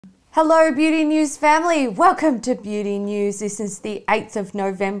Hello Beauty News family, welcome to Beauty News. This is the 8th of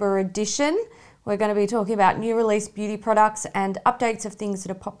November edition. We're going to be talking about new release beauty products and updates of things that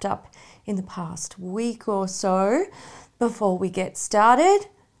have popped up in the past week or so. Before we get started,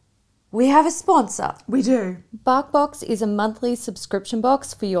 we have a sponsor. We do. BarkBox is a monthly subscription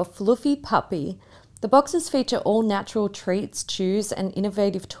box for your fluffy puppy. The boxes feature all natural treats, chews and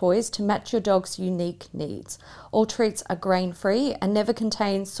innovative toys to match your dog's unique needs. All treats are grain-free and never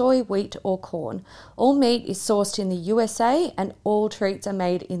contain soy, wheat or corn. All meat is sourced in the USA and all treats are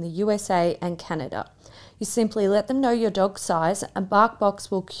made in the USA and Canada. You simply let them know your dog's size and BarkBox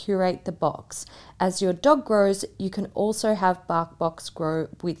will curate the box. As your dog grows, you can also have BarkBox grow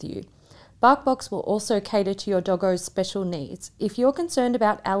with you. BarkBox will also cater to your doggo's special needs. If you're concerned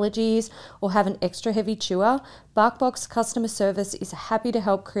about allergies or have an extra heavy chewer, BarkBox customer service is happy to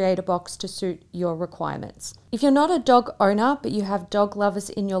help create a box to suit your requirements. If you're not a dog owner but you have dog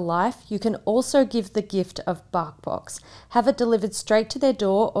lovers in your life, you can also give the gift of BarkBox. Have it delivered straight to their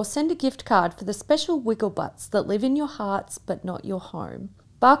door or send a gift card for the special wiggle butts that live in your hearts but not your home.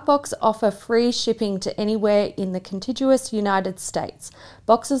 BarkBox offer free shipping to anywhere in the contiguous United States.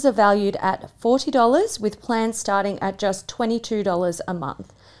 Boxes are valued at $40 with plans starting at just $22 a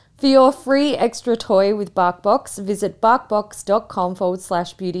month. For your free extra toy with BarkBox, visit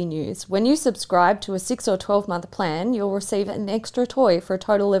barkbox.com/beauty news. When you subscribe to a 6 or 12 month plan, you'll receive an extra toy for a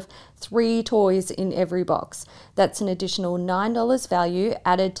total of 3 toys in every box. That's an additional $9 value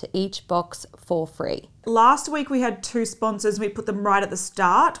added to each box for free. Last week we had 2 sponsors and we put them right at the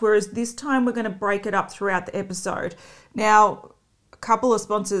start, whereas this time we're going to break it up throughout the episode. Now, a couple of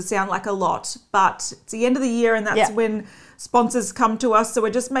sponsors sound like a lot, but it's the end of the year and that's when sponsors come to us. So we're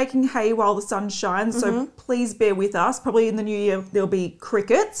just making hay while the sun shines. So please bear with us. Probably in the new year there'll be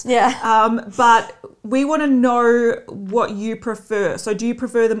crickets. But we want to know what you prefer. So do you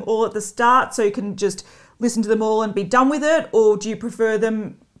prefer them all at the start so you can just listen to them all and be done with it? Or do you prefer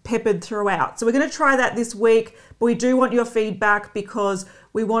them peppered throughout? So we're going to try that this week, but we do want your feedback because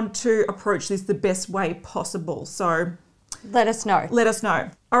we want to approach this the best way possible. So let us know. Let us know.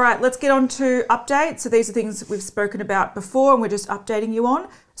 All right, let's get on to updates. So these are things that we've spoken about before and we're just updating you on.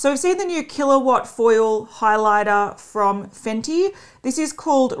 So we've seen the new Killawatt foil highlighter from Fenty. This is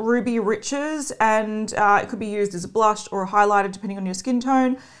called Ruby Riches and it could be used as a blush or a highlighter depending on your skin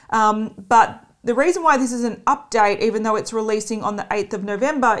tone. But the reason why this is an update, even though it's releasing on the 8th of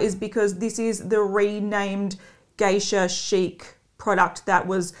November, is because this is the renamed Geisha Chic product that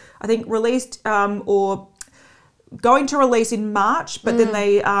was, I think, released or going to release in March, but then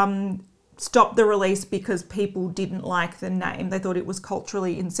they stopped the release because people didn't like the name. They thought it was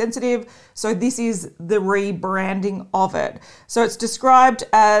culturally insensitive. So this is the rebranding of it. So it's described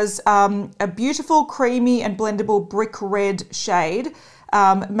as a beautiful, creamy and blendable brick red shade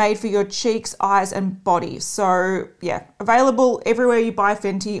made for your cheeks, eyes and body. So yeah, available everywhere you buy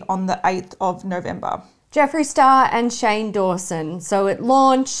Fenty on the 8th of November. Jeffree Star and Shane Dawson. So it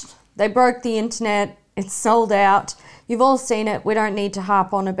launched, they broke the internet, it's sold out. You've all seen it. We don't need to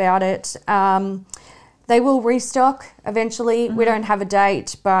harp on about it. They will restock eventually. We don't have a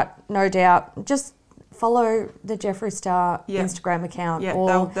date, but no doubt. Just follow the Jeffree Star Instagram account. Yeah,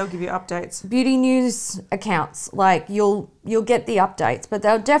 or they'll give you updates. Beauty News accounts. Like you'll get the updates, but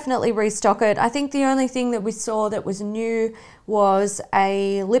they'll definitely restock it. I think the only thing that we saw that was new was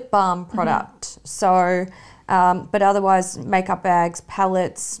a lip balm product. So, but otherwise makeup bags,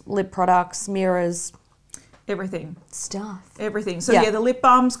 palettes, lip products, mirrors. Everything. Stuff. Everything. So yeah, the lip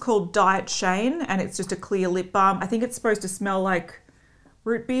balm's called Diet Shane and it's just a clear lip balm. I think it's supposed to smell like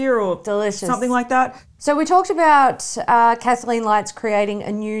root beer or delicious, something like that. So we talked about Kathleen Lights creating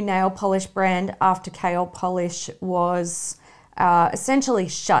a new nail polish brand after Kale Polish was essentially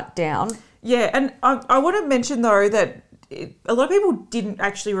shut down. Yeah, and I want to mention though that a lot of people didn't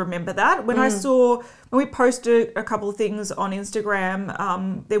actually remember that. When when we posted a couple of things on Instagram,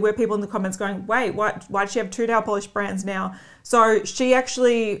 there were people in the comments going, wait, why does she have 2 nail polish brands now? So she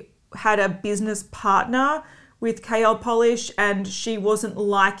actually had a business partner with KL Polish and she wasn't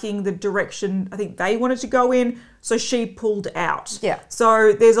liking the direction I think they wanted to go in, so she pulled out. Yeah.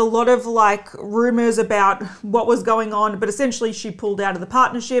 So there's a lot of like rumors about what was going on, but essentially she pulled out of the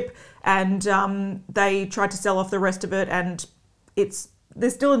partnership and they tried to sell off the rest of it and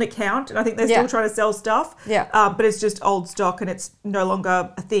there's still an account and I think they're still trying to sell stuff. Yeah. But it's just old stock and it's no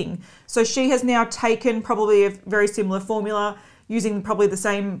longer a thing. So she has now taken probably a very similar formula using probably the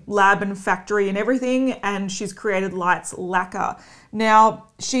same lab and factory and everything, and she's created Lights Lacquer. Now,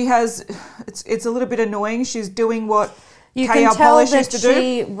 she has, it's a little bit annoying, she's doing what You KL can tell Polish that used to do.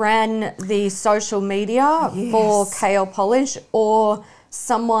 she ran the social media for KL Polish, or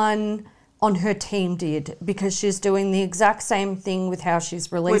someone on her team did, because she's doing the exact same thing with how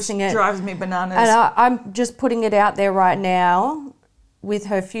she's releasing it. Which drives me bananas. And I'm just putting it out there right now. With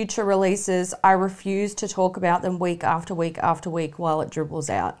her future releases, I refuse to talk about them week after week after week while it dribbles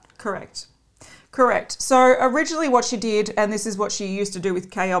out. Correct. Correct. So originally what she did, and this is what she used to do with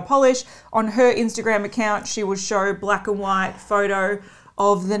KL Polish, on her Instagram account, she would show black and white photo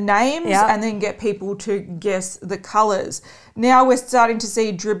of the names and then get people to guess the colours. Now we're starting to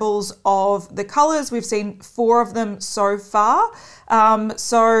see dribbles of the colours. We've seen 4 of them so far.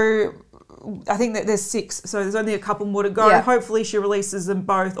 So I think that there's 6, so there's only a couple more to go. Yeah. Hopefully she releases them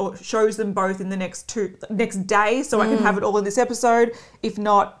both or shows them both in the next day, so I can have it all in this episode. If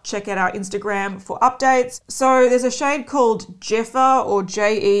not, check out our Instagram for updates. So there's a shade called Jeffa, or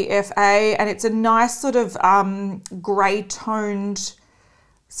Jefa, and it's a nice sort of grey toned,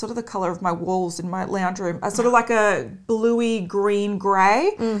 sort of the colour of my walls in my lounge room, sort of like a bluey green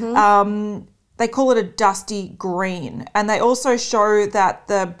grey. They call it a dusty green, and they also show that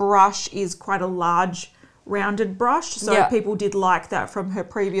the brush is quite a large rounded brush, so people did like that from her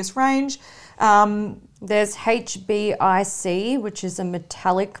previous range. There's HBIC, which is a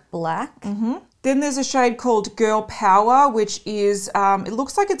metallic black. Then there's a shade called Girl Power, which is, it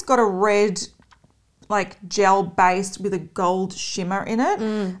looks like it's got a red like gel based with a gold shimmer in it.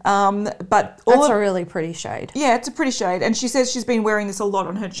 But that's a really pretty shade. Yeah, it's a pretty shade, and she says she's been wearing this a lot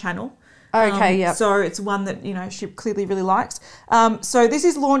on her channel. Okay, yeah. So it's one that, you know, she clearly really likes. So this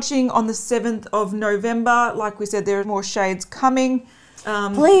is launching on the 7th of November. Like we said, there are more shades coming.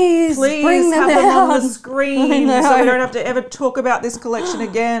 Please bring them have them on the out. screen so we don't have to ever talk about this collection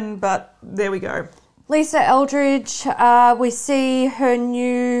again. But there we go. Lisa Eldridge, we see her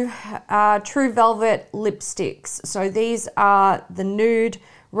new True Velvet lipsticks. So these are the Nude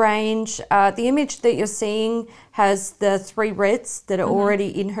range. The image that you're seeing has the 3 reds that are already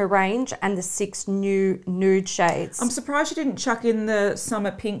in her range and the 6 new nude shades. I'm surprised she didn't chuck in the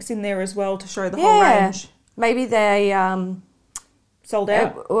summer pinks in there as well to show the whole range. Maybe they sold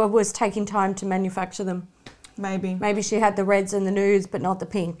out. It was taking time to manufacture them. Maybe she had the reds and the nudes but not the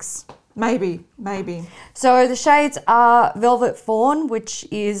pinks. Maybe. So the shades are Velvet Fawn, which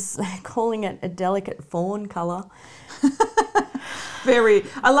is, calling it a delicate fawn colour.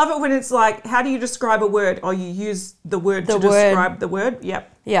 I love it when it's like, how do you describe a word? Oh, you use the word to describe the word?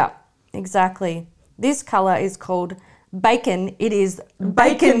 Yep. Yeah, exactly. This colour is called Bacon. It is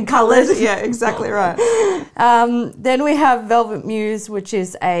bacon coloured. Yeah, exactly right. Then we have Velvet Muse, which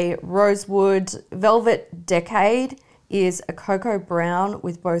is a rosewood. Velvet Decade is a cocoa brown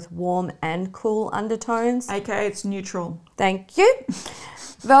with both warm and cool undertones. Okay, it's neutral. Thank you.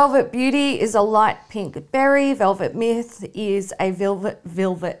 Velvet Beauty is a light pink berry. Velvet Myth is a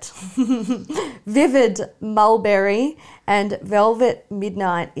vivid mulberry, and Velvet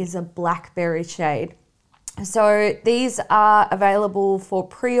Midnight is a blackberry shade. So these are available for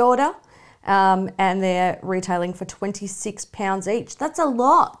pre-order, and they're retailing for £26 each. That's a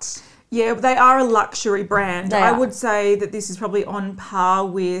lot. Yeah, they are a luxury brand. I would say that this is probably on par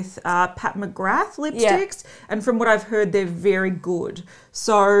with Pat McGrath lipsticks. And from what I've heard, they're very good.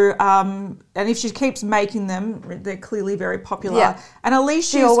 So, and if she keeps making them, they're clearly very popular. Yeah. And at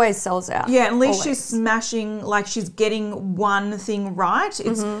least she always sells out. Yeah, at least she's smashing, like she's getting one thing right.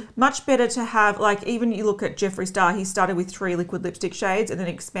 It's much better to have, like, even you look at Jeffree Star, he started with 3 liquid lipstick shades and then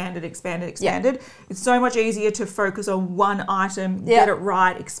expanded. Yeah. It's so much easier to focus on one item, get it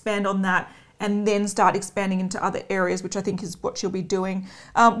right, expand on that, and then start expanding into other areas, which I think is what she'll be doing.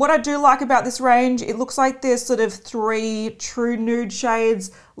 What I do like about this range, it looks like there's sort of 3 true nude shades,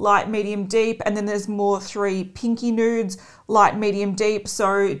 light, medium, deep, and then there's more 3 pinky nudes, light, medium, deep.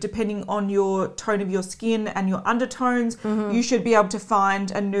 So depending on your tone of your skin and your undertones, you should be able to find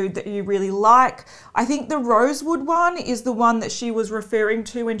a nude that you really like. I think the rosewood one is the one that she was referring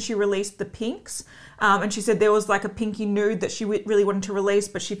to when she released the pinks. And she said there was like a pinky nude that she really wanted to release,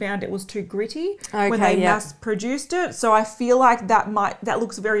 but she found it was too gritty when they mass produced it. So I feel like that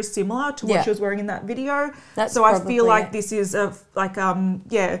looks very similar to what she was wearing in that video. So I feel like this is a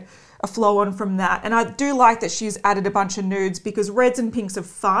flow on from that. And I do like that she's added a bunch of nudes, because reds and pinks are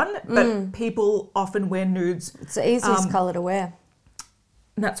fun, but people often wear nudes. It's the easiest colour to wear.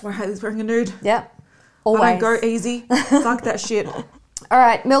 And that's why Hayley's wearing a nude. Yeah, always. I don't go easy. Fuck that shit. All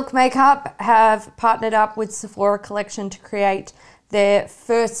right, Milk Makeup have partnered up with Sephora Collection to create their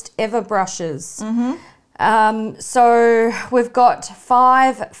first ever brushes. So we've got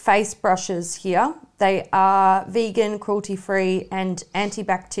 5 face brushes here. They are vegan, cruelty-free, and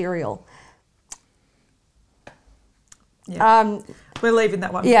antibacterial. Yeah. We're leaving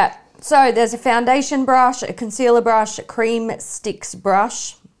that one. Yeah. So there's a foundation brush, a concealer brush, a cream sticks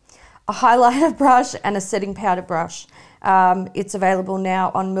brush, a highlighter brush, and a setting powder brush. It's available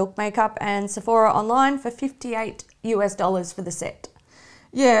now on Milk Makeup and Sephora online for $58 for the set.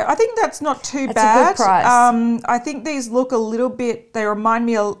 Yeah, I think that's not too bad. That's a good price. I think these look a little bit, they remind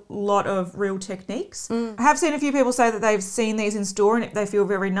me a lot of Real Techniques. I have seen a few people say that they've seen these in store and they feel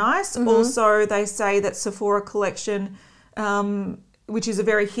very nice. Also, they say that Sephora Collection, which is a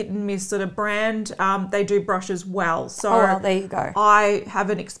very hit and miss sort of brand, they do brushes well. So well, there you go. I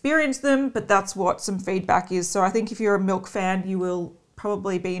haven't experienced them, but that's what some feedback is. So I think if you're a Milk fan, you will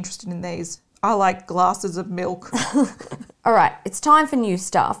probably be interested in these. I like glasses of milk. All right, it's time for new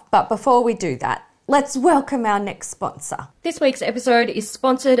stuff, but before we do that, let's welcome our next sponsor. This week's episode is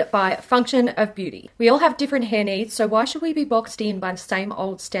sponsored by Function of Beauty. We all have different hair needs, so why should we be boxed in by the same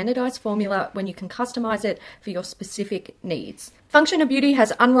old standardized formula when you can customize it for your specific needs? Function of Beauty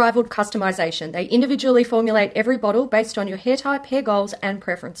has unrivaled customization. They individually formulate every bottle based on your hair type, hair goals, and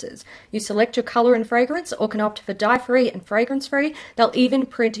preferences. You select your color and fragrance, or can opt for dye-free and fragrance-free. They'll even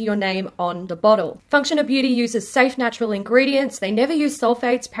print your name on the bottle. Function of Beauty uses safe natural ingredients. They never use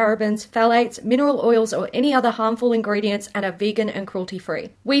sulfates, parabens, phthalates, mineral oils, or any other harmful ingredients, and are vegan and cruelty-free.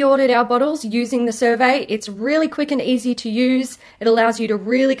 We ordered our bottles using the survey. It's really quick and easy to use. It allows you to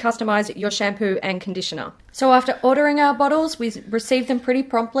really customize your shampoo and conditioner. So after ordering our bottles, we received them pretty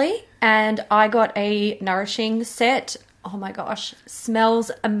promptly, and I got a nourishing set. Oh my gosh,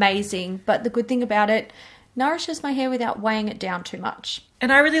 smells amazing. But the good thing about it, nourishes my hair without weighing it down too much.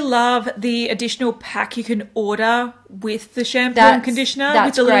 And I really love the additional pack you can order with the shampoo and conditioner,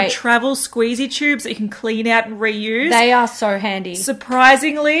 with the little travel squeezy tubes that you can clean out and reuse. They are so handy.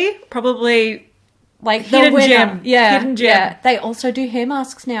 Surprisingly, probably like hidden gem. Yeah, hidden gem. Yeah. They also do hair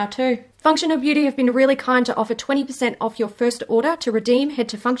masks now too. Function of Beauty have been really kind to offer 20% off your first order. To redeem, head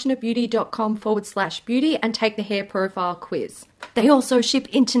to functionofbeauty.com/beauty and take the hair profile quiz. They also ship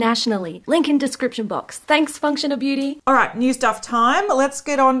internationally. Link in description box. Thanks, Function of Beauty. All right, new stuff time. Let's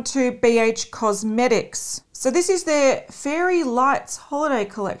get on to BH Cosmetics. So this is their Fairy Lights holiday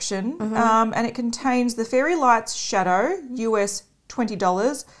collection, and it contains the Fairy Lights Shadow, US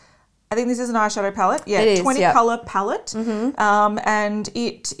 $20. I think this is an eyeshadow palette. Yeah, it is, 20 color palette. And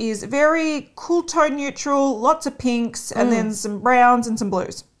it is very cool tone neutral, lots of pinks, and then some browns and some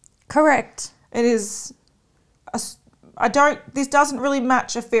blues. Correct. It is, this doesn't really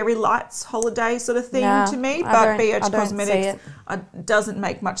match a Fairy Lights holiday sort of thing to me, but BH Cosmetics doesn't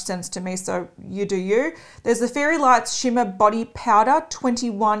make much sense to me, so you do you. There's the Fairy Lights Shimmer Body Powder,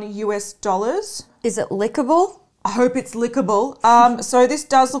 $21 US. Is it lickable? I hope it's lickable. So this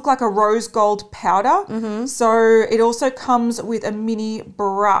does look like a rose gold powder. So it also comes with a mini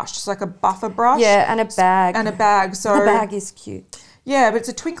brush. It's like a buffer brush. Yeah, and a bag. So the bag is cute. Yeah, but it's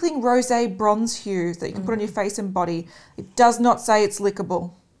a twinkling rosé bronze hue that you can put on your face and body. It does not say it's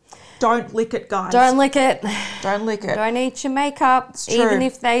lickable. Don't lick it, guys. Don't lick it. Don't lick it. Don't eat your makeup, even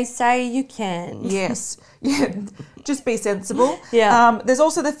if they say you can. Yes. Yeah. Just be sensible. Yeah. There's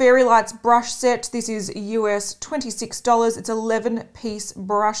also the Fairy Lights brush set. This is US $26. It's 11-piece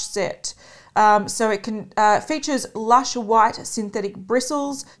brush set. So it can features lush white synthetic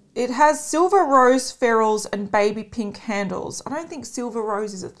bristles. It has silver rose ferrules and baby pink handles. I don't think silver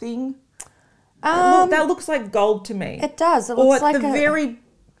rose is a thing. That looks like gold to me. It does. It looks like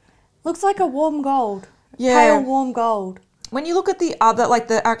looks like a warm gold. Yeah. Pale warm gold. When you look at the other, like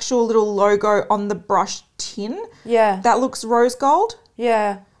the actual little logo on the brush tin, that looks rose gold.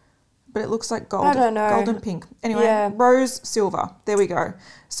 Yeah. But it looks like gold. I don't know. Gold and pink. Anyway, rose silver. There we go.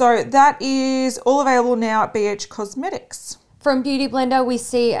 So that is all available now at BH Cosmetics. From Beauty Blender, we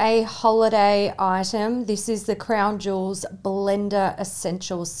see a holiday item. This is the Crown Jewels Blender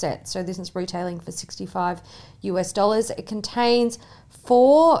Essentials set. So this is retailing for $65 US. It contains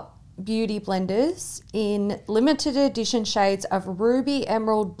 4 beauty blenders in limited edition shades of ruby,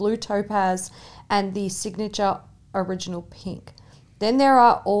 emerald, blue topaz, and the signature original pink. Then there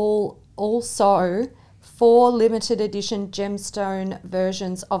are also 4 limited edition gemstone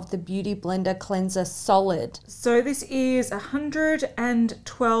versions of the Beauty Blender Cleanser Solid. So this is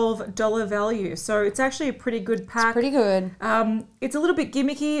 $112 value. So it's actually a pretty good pack. It's pretty good. It's a little bit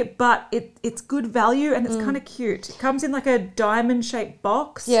gimmicky, but it's good value and it's kind of cute. It comes in like a diamond shaped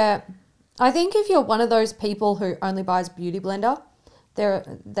box. Yeah. I think if you're one of those people who only buys Beauty Blender,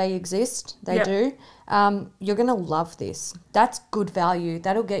 they exist, they do, you're going to love this. That's good value.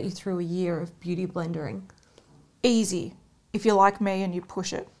 That'll get you through a year of beauty blendering. Easy, if you're like me and you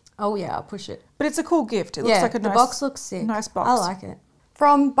push it. Oh yeah, I'll push it. But it's a cool gift. It looks like a nice... the box looks sick. Nice box. I like it.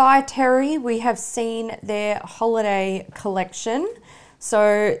 From pArTy, we have seen their holiday collection.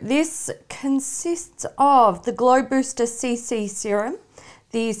 So this consists of the Glow Booster CC Serum,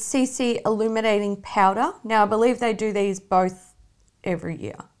 the CC Illuminating Powder. Now, I believe they do these both every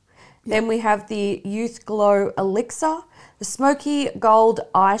year. Then we have the Youth Glow Elixir, the Smoky Gold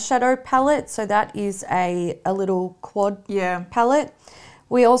Eyeshadow Palette. So that is a little quad palette.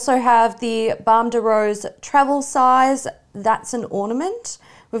 We also have the Balm de Rose Travel Size. That's an ornament.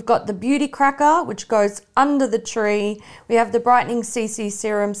 We've got the Beauty Cracker, which goes under the tree. We have the Brightening CC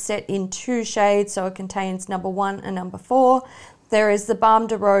Serum set in 2 shades, so it contains number 1 and number 4. There is the Balm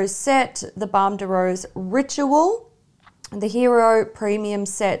de Rose set, the Balm de Rose Ritual, the Hero Premium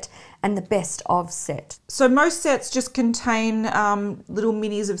set, and the Best of set. So most sets just contain little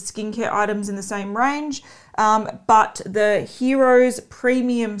minis of skincare items in the same range, but the Heroes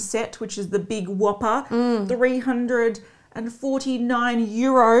Premium set, which is the big whopper, 349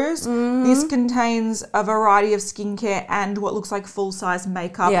 euros. This contains a variety of skincare and what looks like full-size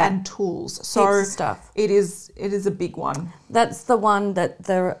makeup and tools. So stuff. It is a big one. That's the one that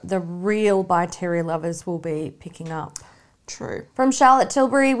the real pArTy lovers will be picking up. True. From Charlotte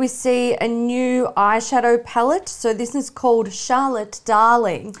Tilbury, we see a new eyeshadow palette. So this is called Charlotte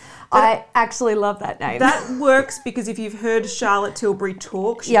Darling. I actually love that name. That works because if you've heard Charlotte Tilbury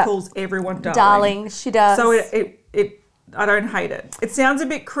talk, she calls everyone darling. Darling, she does. So I don't hate it. It sounds a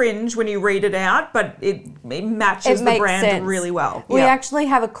bit cringe when you read it out, but it matches the brand really well. We actually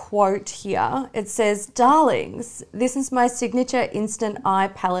have a quote here. It says, "Darlings, this is my signature instant eye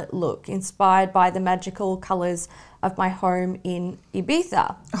palette look, inspired by the magical colours of my home in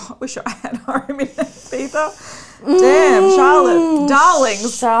Ibiza." Oh, I wish I had home in Ibiza. Damn, Charlotte.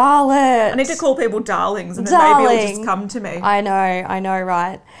 Darlings. Charlotte. I need to call people darlings and then maybe it'll just come to me. I know,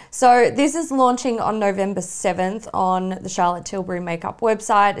 right? So this is launching on November 7th on the Charlotte Tilbury makeup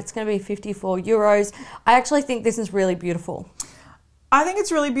website. It's going to be 54 euros. I actually think this is really beautiful. I think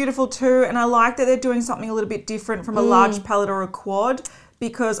it's really beautiful too, and I like that they're doing something a little bit different from a large palette or a quad,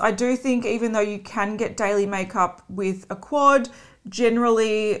 because I do think even though you can get daily makeup with a quad,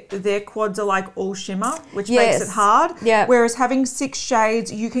 generally their quads are like all shimmer, which makes it hard. Yeah. Whereas having 6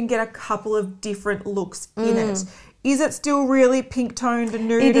 shades, you can get a couple of different looks in it. Is it still really pink toned and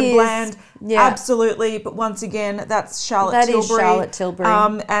nude and bland? Yeah. Absolutely. But once again, that's Charlotte Tilbury. That is Charlotte Tilbury.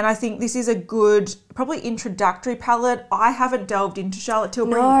 And I think this is a good, probably introductory palette. I haven't delved into Charlotte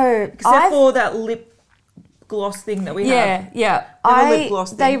Tilbury. No. Except for that lip gloss thing that we have. Yeah. Lip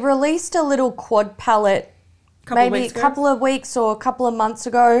gloss thing. They released a little quad palette maybe a couple of weeks or a couple of months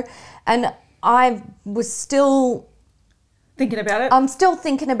ago, and I was still thinking about it. I'm still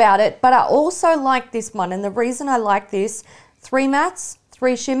thinking about it, but I also like this one, and the reason I like this, 3 mattes,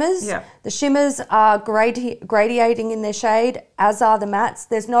 3 shimmers. Yeah. The shimmers are gradiating in their shade, as are the mattes.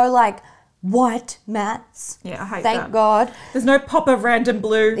 There's no like white mattes. Yeah, I hate that. Thank God. There's no pop of random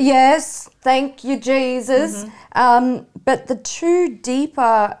blue. Yes, thank you, Jesus. But the 2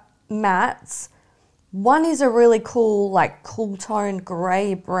 deeper mattes, one is a really cool, like cool toned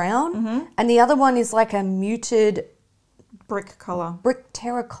grey brown, and the other one is like a muted brick colour. Brick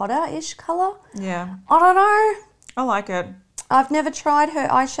terracotta-ish colour. Yeah. I don't know. I like it. I've never tried her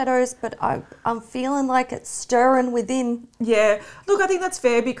eyeshadows, but I'm feeling like it's stirring within. Yeah. Look, I think that's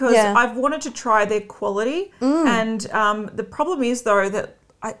fair because I've wanted to try their quality. And the problem is, though, that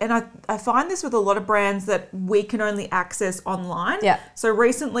I find this with a lot of brands that we can only access online. Yeah. So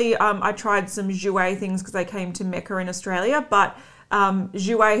recently I tried some Jouer things because they came to Mecca in Australia, but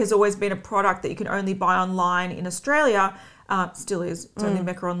Jouer has always been a product that you can only buy online in Australia. Still is. It's only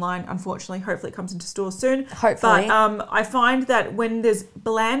Mecca online, unfortunately. Hopefully it comes into stores soon. Hopefully. But I find that when there's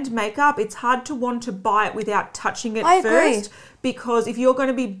bland makeup, it's hard to want to buy it without touching it I first. agree. Because if you're going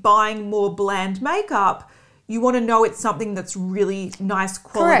to be buying more bland makeup, you want to know it's something that's really nice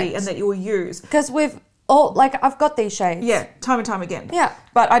quality and that you'll use. Because I've got these shades. Yeah, time and time again. Yeah.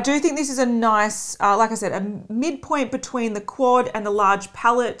 But I do think this is a nice, like I said, a midpoint between the quad and the large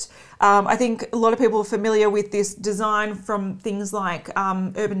palette. I think a lot of people are familiar with this design from things like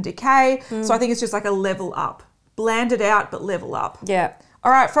Urban Decay. So I think it's just like a level up. Blend it out, but level up. Yeah.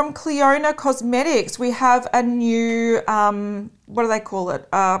 All right, from Clionadh Cosmetics, we have a new, what do they call it?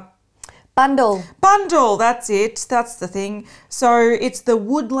 Bundle, that's it. That's the thing. So it's the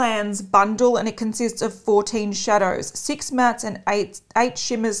Woodlands bundle, and it consists of 14 shadows, 6 mattes and 8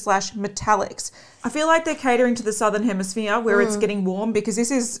 shimmers / metallics. I feel like they're catering to the Southern Hemisphere where it's getting warm, because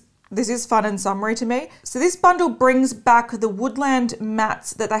this is fun and summery to me. So this bundle brings back the Woodland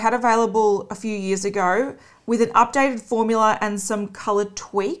mattes that they had available a few years ago with an updated formula and some colour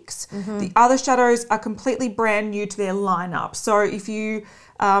tweaks. The other shadows are completely brand new to their lineup. So if you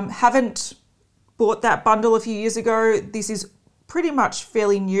haven't bought that bundle a few years ago, this is pretty much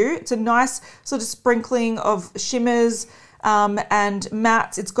fairly new. It's a nice sort of sprinkling of shimmers and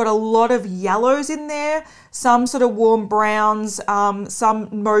mattes. It's got a lot of yellows in there, some sort of warm browns, some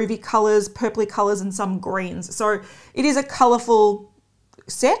mauvey colors, purpley colors, and some greens. So it is a colorful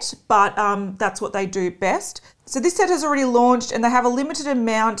set, but that's what they do best. So this set has already launched and they have a limited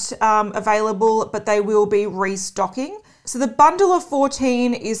amount available, but they will be restocking. So the bundle of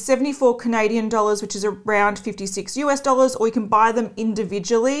 14 is 74 Canadian dollars, which is around 56 US dollars, or you can buy them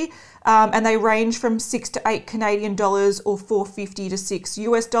individually. And they range from 6 to 8 Canadian dollars or $4.50 to $6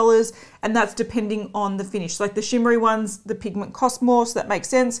 US dollars. And that's depending on the finish. Like the shimmery ones, the pigment costs more, so that makes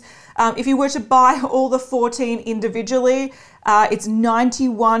sense. If you were to buy all the 14 individually, it's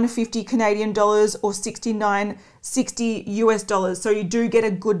 91.50 Canadian dollars or 69.60 US dollars. So you do get a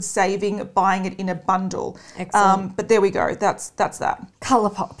good saving buying it in a bundle. Excellent. But there we go. That's that.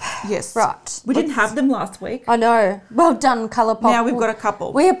 Colourpop. Yes. Right. We didn't have them last week. I know. Well done, Colourpop. Now we've got a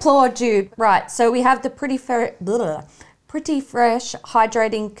couple. We applaud you. Right. So we have the Pretty Fresh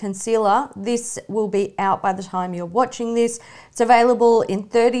Hydrating Concealer. This will be out by the time you're watching this. It's available in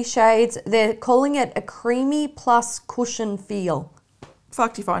 30 shades. They're calling it a creamy plus cushion feel.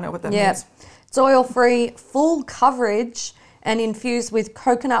 Fucked if I know what that means. It's oil-free, full coverage, and infused with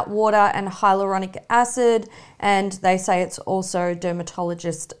coconut water and hyaluronic acid. And they say it's also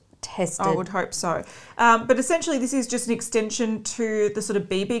dermatologist tested. I would hope so. But essentially this is just an extension to the sort of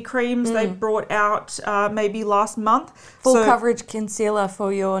BB creams they brought out maybe last month. Full coverage concealer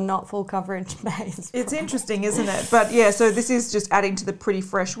for your not full coverage base. It's interesting, isn't it? But yeah, so this is just adding to the Pretty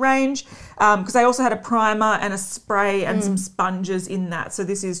Fresh range because they also had a primer and a spray and some sponges in that. So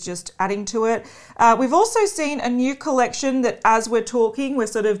this is just adding to it. We've also seen a new collection that as we're talking, we're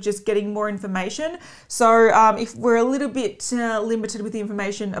sort of just getting more information. So if we're a little bit limited with the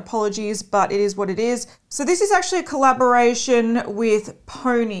information, apologies, but it is what it is. So this is actually a collaboration with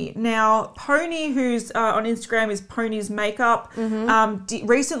Pony. Now, Pony, who's on Instagram is Pony's Makeup,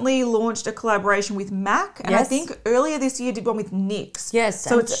 recently launched a collaboration with MAC, and I think earlier this year did one with NYX. Yes,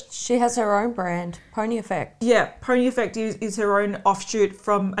 so she has her own brand, Pony Effect. Yeah, Pony Effect is her own offshoot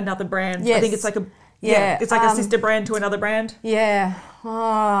from another brand. Yes. I think it's like it's like a sister brand to another brand. Yeah. Oh,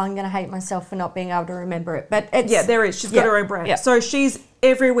 I'm going to hate myself for not being able to remember it. But it's... Yeah, there is. She's got her own brand. Yeah. So she's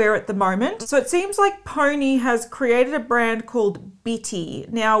everywhere at the moment. So it seems like Pony has created a brand called Bitti.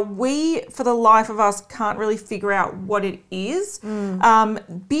 Now, we, for the life of us, can't really figure out what it is.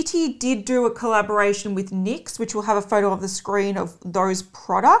 Bitti did do a collaboration with NYX, which we'll have a photo of the screen of those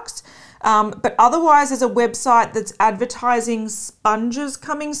products. But otherwise, there's a website that's advertising sponges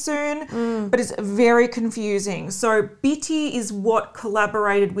coming soon, but it's very confusing. So Bitti is what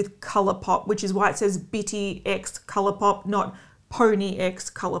collaborated with Colourpop, which is why it says Bitti X Colourpop, not Pony X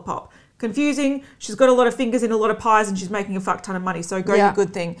Colourpop. Confusing. She's got a lot of fingers in a lot of pies and she's making a fuck ton of money. So go your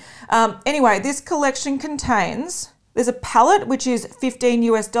good thing. Anyway, this collection contains... There's a palette, which is $15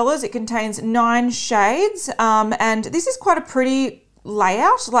 US. It contains 9 shades. And this is quite a pretty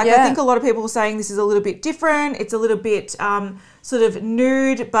layout. Like I think a lot of people are saying this is a little bit different. It's a little bit sort of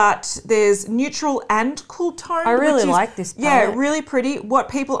nude, but there's neutral and cool tone. I really like this palette. Yeah, really pretty. What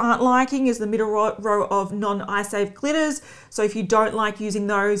people aren't liking is the middle row of non-eye safe glitters. So if you don't like using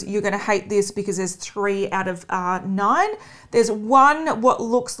those, you're going to hate this because there's 3 out of 9. There's one what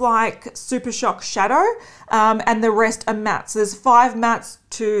looks like Super Shock shadow, and the rest are mattes. So there's 5 mattes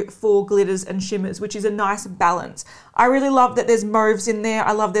to 4 glitters and shimmers, which is a nice balance. I really love that there's mauves in there.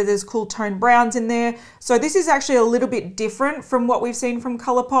 I love that there's cool tone browns in there. So this is actually a little bit different from what we've seen from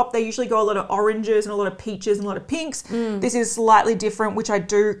Colourpop. They usually go a lot of oranges and a lot of peaches and a lot of pinks. This is slightly different, which I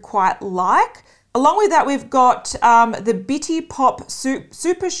do quite like. Along with that, we've got the Bitti Pop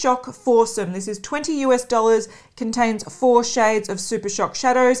Super Shock Foursome. This is $20 US, contains 4 shades of Super Shock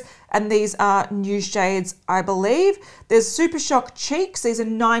shadows, and these are new shades, I believe. There's Super Shock Cheeks. These are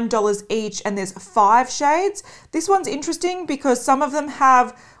 $9 each, and there's 5 shades. This one's interesting because some of them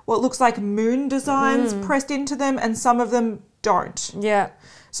have what looks like moon designs pressed into them, and some of them don't. Yeah.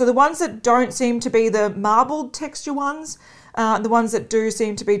 So the ones that don't seem to be the marbled texture ones. The ones that do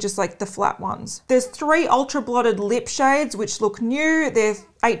seem to be just like the flat ones. There's 3 ultra blotted lip shades which look new. They're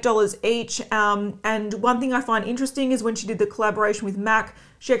 $8 each. And one thing I find interesting is when she did the collaboration with MAC,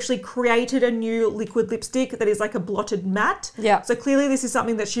 she actually created a new liquid lipstick that is like a blotted matte. Yeah. So clearly this is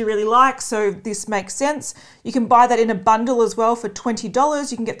something that she really likes. So this makes sense. You can buy that in a bundle as well for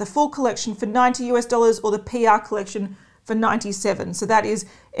 $20. You can get the full collection for $90 US or the PR collection for $97. So that is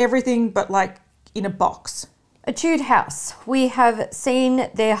everything but like in a box. Etude House. We have seen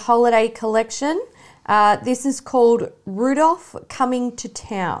their holiday collection. This is called Rudolph Coming to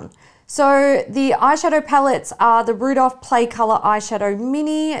Town. So the eyeshadow palettes are the Rudolph Play Color Eyeshadow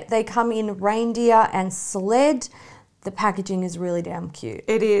Mini. They come in reindeer and sled. The packaging is really damn cute.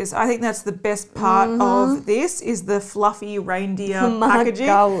 It is. I think that's the best part of this is the fluffy reindeer packaging.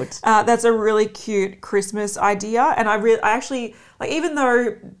 That's a really cute Christmas idea. And I actually, like, even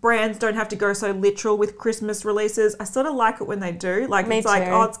though brands don't have to go so literal with Christmas releases, I sort of like it when they do. Like, Me it's like,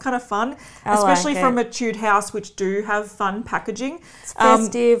 too. oh, it's kind of fun. Especially from Etude House, which do have fun packaging. It's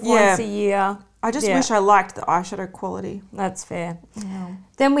festive once a year. I just wish I liked the eyeshadow quality. That's fair. Yeah.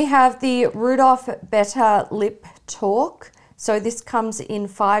 Then we have the Rudolph Better Lip Talk. So this comes in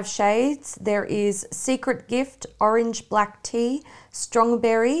 5 shades. There is Secret Gift, Orange Black Tea,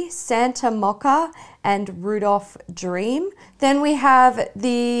 Strongberry, Santa Mocha, and Rudolph Dream. Then we have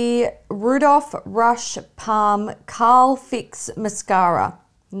the Rudolph Rush Palm Carl Fix Mascara.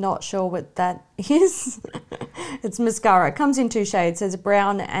 Not sure what that is. It's mascara. It comes in 2 shades. There's a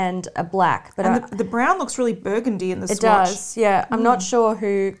brown and a black. But and the brown looks really burgundy in the swatch. It does, yeah. I'm not sure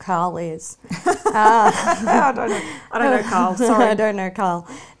who Carl is. I don't know Carl, sorry. I don't know Carl.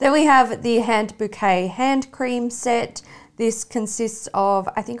 Then we have the Hand Bouquet hand cream set. This consists of,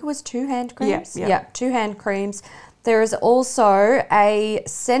 I think it was 2 hand creams. Yeah. 2 hand creams. There is also a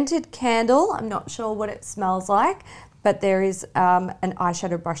scented candle. I'm not sure what it smells like. But there is an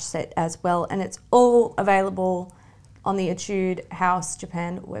eyeshadow brush set as well, and it's all available on the Etude House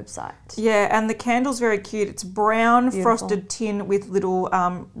Japan website. Yeah, and the candle's very cute. It's brown, Beautiful. frosted tin with little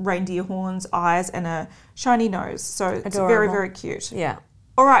reindeer horns, eyes, and a shiny nose. So it's Adorable. very, very cute. Yeah.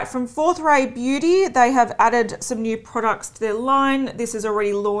 All right, from Fourth Ray Beauty, they have added some new products to their line. This is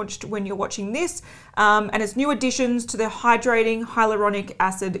already launched when you're watching this, and it's new additions to their Hydrating Hyaluronic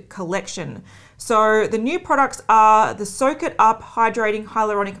Acid collection. So the new products are the Soak It Up Hydrating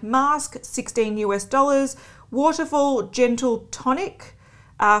Hyaluronic Mask, $16 US, Waterfall Gentle Tonic,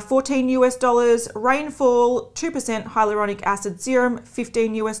 $14 US, Rainfall 2% Hyaluronic Acid Serum,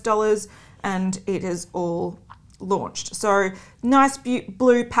 $15 US, and it is all launched. So nice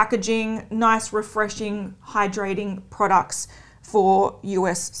blue packaging, nice refreshing hydrating products for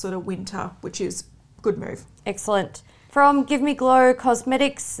US sort of winter, which is a good move. Excellent. From Give Me Glow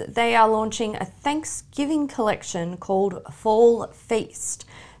Cosmetics, they are launching a Thanksgiving collection called Fall Feast.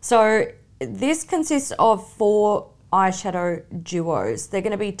 So this consists of 4 eyeshadow duos. They're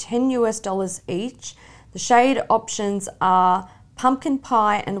going to be $10 US each. The shade options are Pumpkin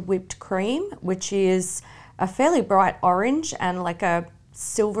Pie and Whipped Cream, which is a fairly bright orange and like a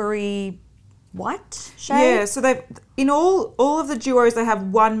silvery white shade. Yeah, so they've in all of the duos they have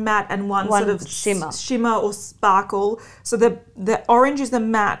one matte and one sort of shimmer or sparkle. So the orange is the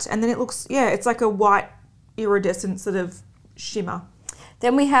matte, and then it looks, yeah, it's like a white iridescent sort of shimmer.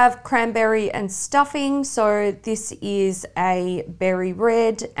 Then we have Cranberry and Stuffing. So this is a berry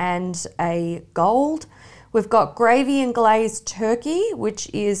red and a gold. We've got Gravy and Glazed Turkey, which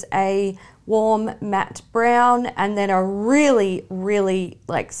is a warm matte brown, and then a really, really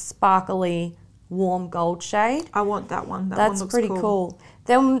like sparkly warm gold shade. I want that one. That's one looks pretty cool.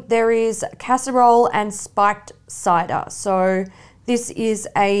 Then there is Casserole and Spiked Cider. So this is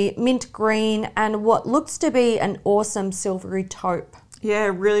a mint green and what looks to be an awesome silvery taupe.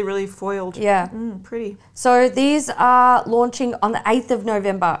 Yeah, really, really foiled. Yeah. Pretty. So these are launching on the 8th of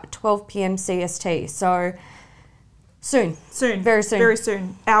November, 12 p.m. CST. So soon. Soon. Very soon. Very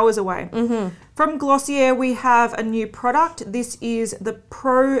soon. Hours away. From Glossier, we have a new product. This is the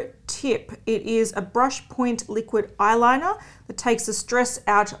Pro Tip. It is a brush point liquid eyeliner that takes the stress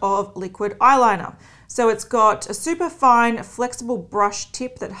out of liquid eyeliner. So it's got a super fine, flexible brush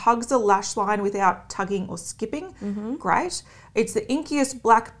tip that hugs the lash line without tugging or skipping. Great. It's the inkiest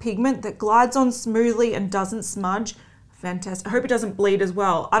black pigment that glides on smoothly and doesn't smudge. Fantastic. I hope it doesn't bleed as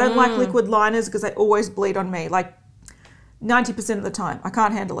well. I don't like liquid liners because they always bleed on me, like 90% of the time. I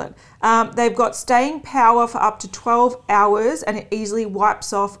can't handle it. They've got staying power for up to 12 hours and it easily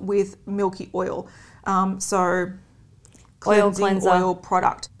wipes off with milky oil. So cleansing oil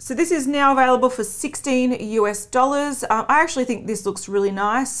product. So this is now available for $16 US. I actually think this looks really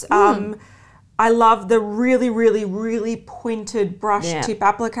nice. I love the really, really, really pointed brush tip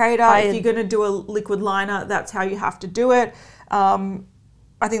applicator. If you're going to do a liquid liner, that's how you have to do it.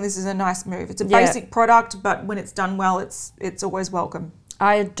 I think this is a nice move. It's a basic product, but when it's done well, it's always welcome.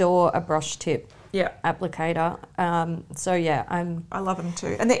 I adore a brush tip applicator. So yeah, I love them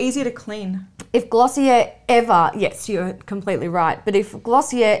too. And they're easier to clean. If Glossier ever, yes, you're completely right, but if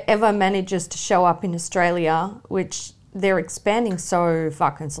Glossier ever manages to show up in Australia, which they're expanding so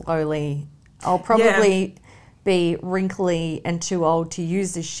fucking slowly, I'll probably be wrinkly and too old to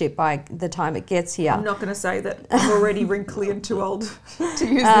use this shit by the time it gets here. I'm not going to say that I'm already wrinkly and too old to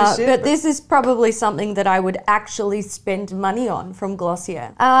use this shit. But this is probably something that I would actually spend money on from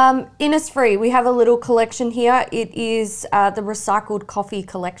Glossier. Innisfree, we have a little collection here. It is the recycled coffee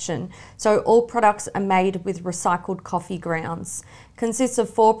collection. So all products are made with recycled coffee grounds. Consists of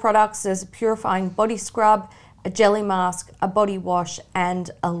 4 products. There's a purifying body scrub, a jelly mask, a body wash, and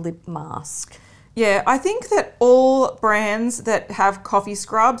a lip mask. Yeah, I think that all brands that have coffee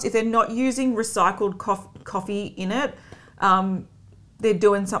scrubs, if they're not using recycled coffee in it, they're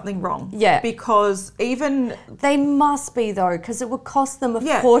doing something wrong. Yeah. Because even... They must be, though, because it would cost them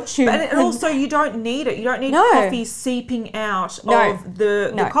a fortune. And also, you don't need it. You don't need coffee seeping out of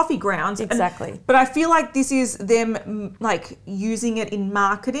the coffee grounds. Exactly. But I feel like this is them, like, using it in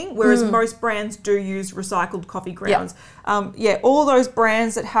marketing, whereas most brands do use recycled coffee grounds. All those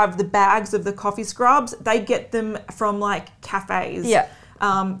brands that have the bags of the coffee scrubs, they get them from, like, cafes. Yeah.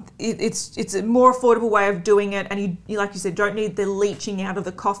 It's a more affordable way of doing it, and you like you said, don't need the leaching out of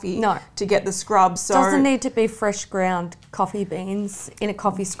the coffee to get the scrub. So doesn't need to be fresh ground coffee beans in a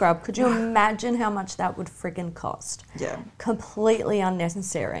coffee scrub. Could you imagine how much that would friggin' cost? Yeah. Completely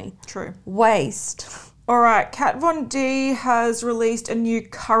unnecessary. True. Waste. All right, Kat Von D has released a new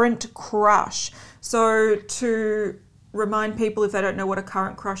current crush. So to remind people, if they don't know what a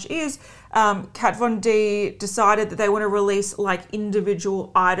current crush is, Kat Von D decided that they want to release like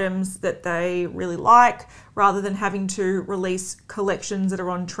individual items that they really like rather than having to release collections that are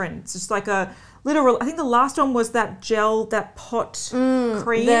on trend. It's just like a literal, I think the last one was that gel, that pot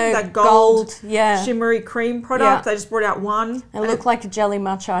cream, that gold shimmery cream product. They just brought out one. It looked like a Jelly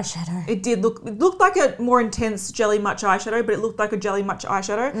Much eyeshadow. It looked like a more intense Jelly Much eyeshadow, but it looked like a Jelly Much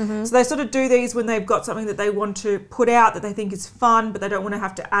eyeshadow. So they sort of do these when they've got something that they want to put out that they think is fun, but they don't want to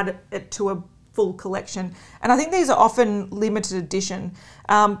have to add it to a full collection. And I think these are often limited edition.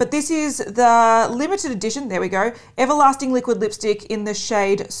 But this is the limited edition, there we go, Everlasting Liquid Lipstick in the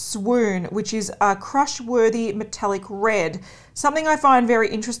shade Swoon, which is a crush-worthy metallic red. Something I find very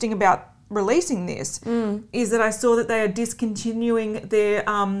interesting about releasing this is that I saw that they are discontinuing their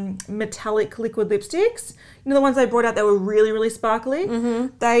metallic liquid lipsticks. You know, the ones they brought out, they were really, really sparkly.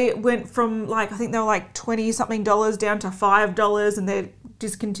 They went from like, I think they were like $20-something down to $5, and they're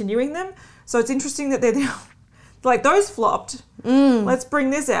discontinuing them. So it's interesting that they're like, those flopped. Let's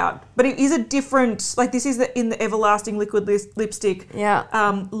bring this out. But it is a different, like this is in the Everlasting Liquid Lipstick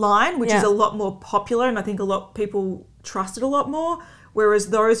line, which is a lot more popular, and I think a lot of people trust it a lot more. Whereas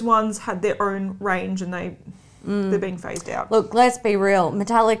those ones had their own range, and they're being phased out. Look, let's be real.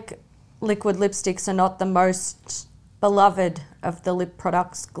 Metallic liquid lipsticks are not the most beloved of the lip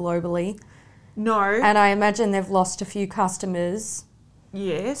products globally. No. And I imagine they've lost a few customers.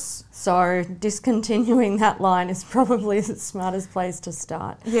 Yes. So discontinuing that line is probably the smartest place to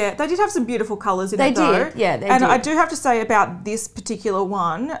start. Yeah, they did have some beautiful colours in it though. They did, yeah, they did. And I do have to say about this particular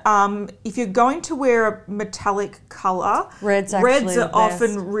one, if you're going to wear a metallic colour, reds are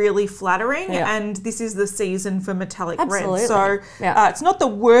often really flattering, and this is the season for metallic reds. So it's not the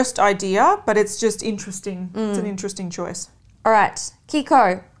worst idea, but it's just interesting. It's an interesting choice. All right,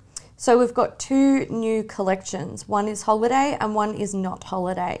 Kiko. So we've got 2 new collections. One is holiday and one is not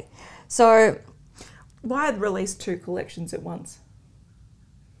holiday. So why release 2 collections at once?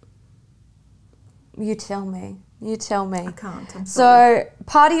 You tell me. You tell me. I can't. I'm sorry. So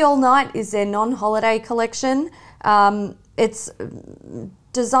pArTy All Night is their non-holiday collection. It's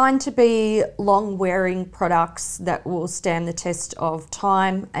designed to be long-wearing products that will stand the test of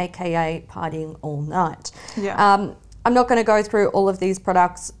time, aka partying all night. Yeah. I'm not going to go through all of these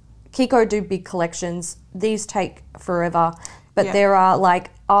products. Kiko do big collections. These take forever. But there are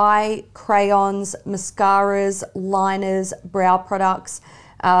like eye crayons, mascaras, liners, brow products.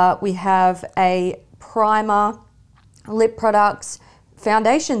 We have a primer, lip products,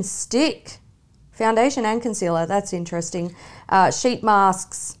 foundation stick, foundation and concealer. That's interesting. Sheet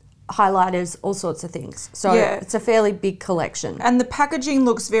masks, highlighters, all sorts of things. So it's a fairly big collection. And the packaging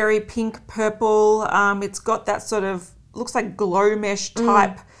looks very pink purple. It's got that sort of, looks like glow mesh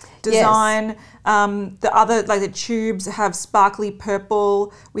type design. The other, like the tubes have sparkly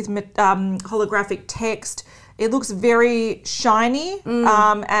purple with holographic text. It looks very shiny,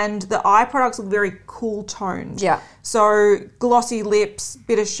 and the eye products look very cool toned. Yeah. So glossy lips,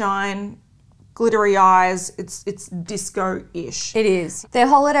 bit of shine, glittery eyes. It's disco-ish. It is. Their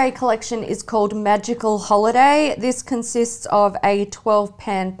holiday collection is called Magical Holiday. This consists of a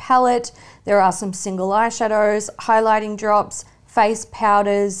 12-pan palette. There are some single eyeshadows, highlighting drops, face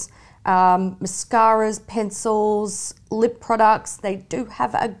powders, mascaras, pencils, lip products. They do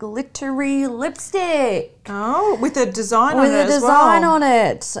have a glittery lipstick. Oh, with a design on it With a design on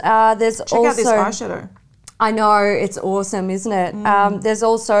it. There's Check also out this eyeshadow. I know, it's awesome, isn't it? There's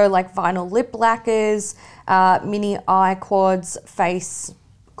also like vinyl lip lacquers, mini eye quads, face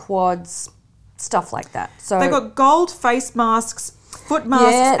quads, stuff like that. So they've got gold face masks, foot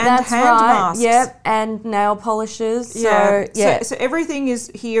masks, and hand masks. Yep, and nail polishes. So, So everything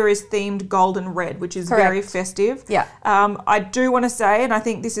is themed gold and red, which is very festive. Yeah. I do want to say, and I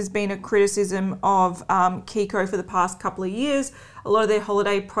think this has been a criticism of Kiko for the past couple of years, a lot of their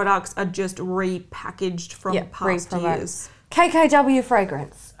holiday products are just repackaged from past years. KKW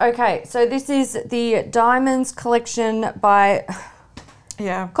fragrance. Okay, so this is the Diamonds collection by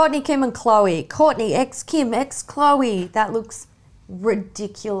Courtney, Kim and Chloe. Courtney x Kim x Chloe. That looks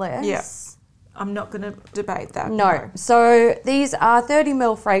ridiculous. Yeah. I'm not going to debate that. No. So these are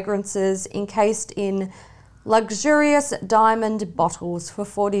 30ml fragrances encased in luxurious diamond bottles for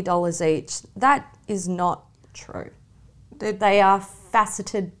 $40 each. That is not true. They are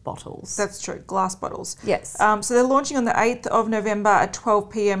faceted bottles. That's true, glass bottles. Yes. So they're launching on the 8th of November at 12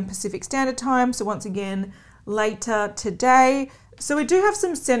 p.m. Pacific Standard Time. So once again, later today. So we do have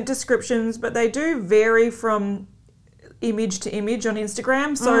some scent descriptions, but they do vary from image to image on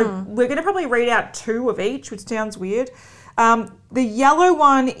Instagram. So we're going to probably read out 2 of each, which sounds weird. The yellow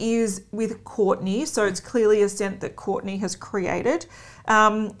one is with Courtney, so it's clearly a scent that Courtney has created.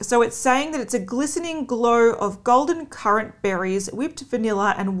 So it's saying that it's a glistening glow of golden currant berries, whipped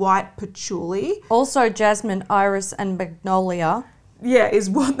vanilla and white patchouli. Also jasmine, iris and magnolia. Yeah, is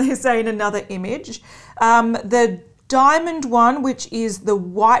what they say in another image. The diamond one, which is the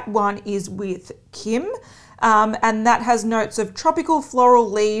white one, is with Kim. And that has notes of tropical floral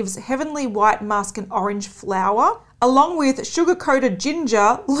leaves, heavenly white musk and orange flower, along with sugar-coated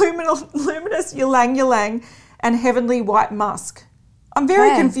ginger, luminous ylang ylang, and heavenly white musk. I'm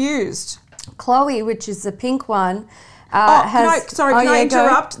very confused. Chloe, which is the pink one, can I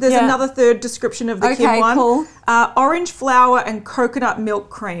interrupt? There's another third description of the Kim one. Cool. Orange flower and coconut milk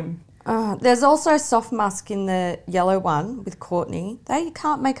cream. There's also soft musk in the yellow one with Courtney. They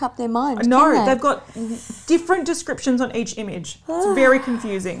can't make up their mind. No, they've got different descriptions on each image. It's very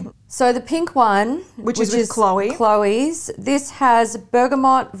confusing. So the pink one, which is with Chloe. Chloe's, this has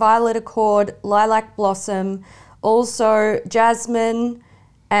bergamot, violet accord, lilac blossom, also jasmine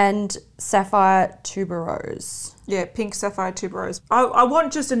and sapphire tuberose. Yeah, pink sapphire tuberose. I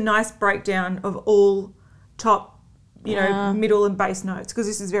want just a nice breakdown of all top, middle and base notes, because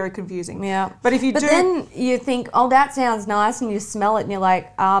this is very confusing. Yeah. But if you then you think, oh, that sounds nice, and you smell it and you're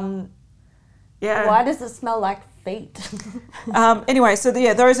like, why does it smell like feet? Anyway, so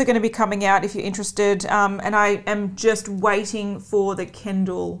those are going to be coming out if you're interested. And I am just waiting for the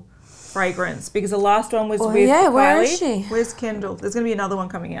Kendall fragrance, because the last one was with Kylie. Where is she? Where's Kendall? There's going to be another one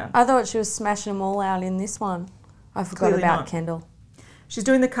coming out. I thought she was smashing them all out in this one. I forgot Clearly about not. Kendall. She's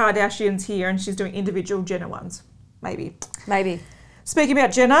doing the Kardashians here, and she's doing individual Jenner ones. Maybe. Speaking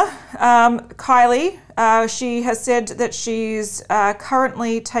about Jenner, Kylie, she has said that she's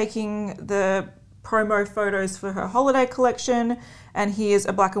currently taking the promo photos for her holiday collection, and here's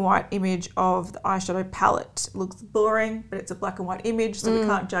a black and white image of the eyeshadow palette. It looks boring, but it's a black and white image, so we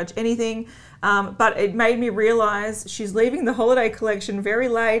can't judge anything. But it made me realise she's leaving the holiday collection very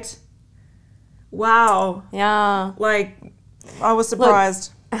late. Wow. Yeah. I was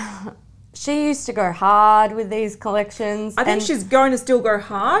surprised. Look, she used to go hard with these collections. I think she's going to still go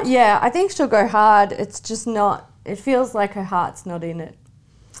hard. Yeah, I think she'll go hard. It's just not, it feels like her heart's not in it.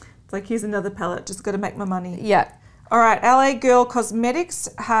 It's like, here's another palette, just got to make my money. Yeah. All right, LA Girl Cosmetics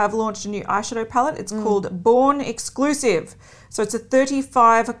have launched a new eyeshadow palette. It's called Born Exclusive. So it's a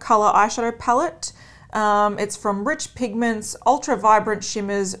 35 colour eyeshadow palette. It's from rich pigments, ultra vibrant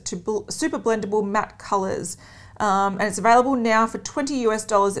shimmers to super blendable matte colours. And it's available now for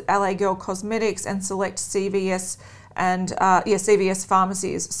 $20 at LA Girl Cosmetics and select CVS and CVS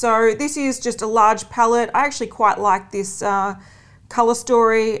pharmacies. So this is just a large palette. I actually quite like this colour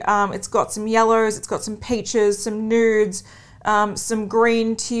story. It's got some yellows, it's got some peaches, some nudes, some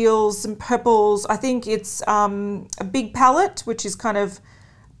green teals, some purples. I think it's a big palette, which is kind of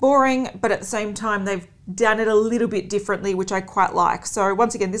boring, but at the same time they've done it a little bit differently, which I quite like. So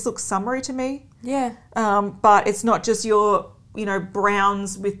once again, this looks summery to me. Yeah. But it's not just your,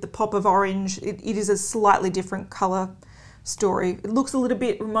 browns with the pop of orange. It is a slightly different colour story. It looks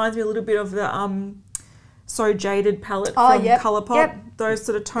reminds me a little bit of the So Jaded palette from Colourpop. Those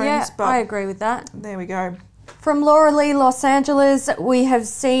sort of tones. Yeah, but I agree with that. There we go. From Laura Lee Los Angeles, we have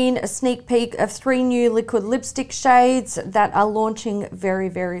seen a sneak peek of 3 new liquid lipstick shades that are launching very,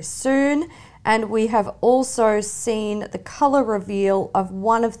 very soon. And we have also seen the color reveal of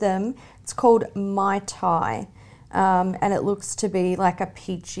one of them. It's called Mai Tai, and it looks to be like a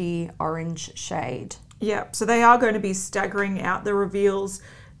peachy orange shade. Yeah, so they are going to be staggering out the reveals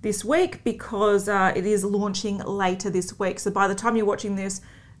this week because it is launching later this week. So by the time you're watching this,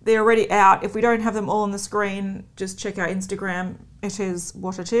 they're already out. If we don't have them all on the screen, just check our Instagram. It is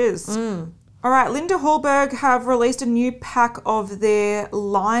what it is. All right, Linda Hallberg have released a new pack of their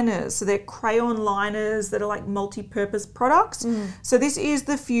liners. So they're crayon liners that are like multi-purpose products. So this is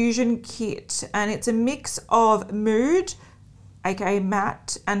the Fusion Kit, and it's a mix of Mood, aka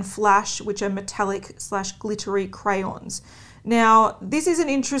matte, and Flash, which are metallic / glittery crayons. Now, this is an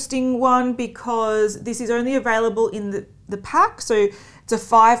interesting one because this is only available in the pack. So it's a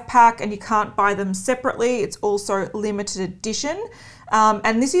 5-pack and you can't buy them separately. It's also limited edition.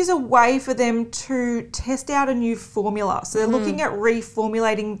 And this is a way for them to test out a new formula. So they're looking at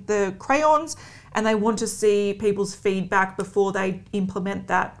reformulating the crayons, and they want to see people's feedback before they implement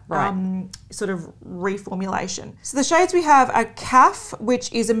that sort of reformulation. So the shades we have are Calf,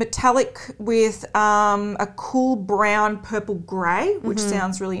 which is a metallic with a cool brown purple grey, which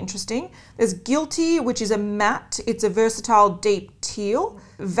sounds really interesting. There's Guilty, which is a matte. It's a versatile deep teal.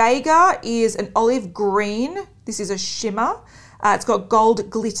 Vega is an olive green. This is a shimmer. It's got gold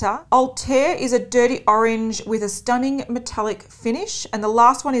glitter. Altair is a dirty orange with a stunning metallic finish. And the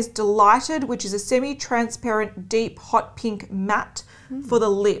last one is Delighted, which is a semi-transparent deep hot pink matte for the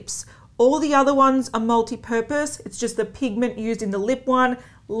lips. All the other ones are multi-purpose. It's just the pigment used in the lip one.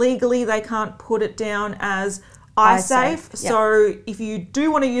 Legally, they can't put it down as eye safe. Yep. So if you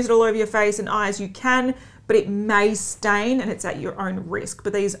do want to use it all over your face and eyes, you can, but it may stain and it's at your own risk.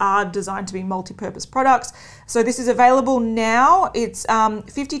 But these are designed to be multi-purpose products. So this is available now. It's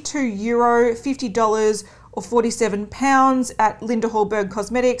 €52, $50 or £47 at Linda Hallberg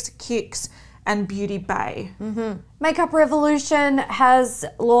Cosmetics, Kicks and Beauty Bay. Makeup Revolution has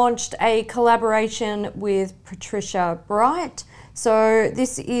launched a collaboration with Patricia Bright. So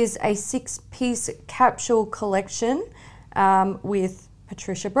this is a 6-piece capsule collection with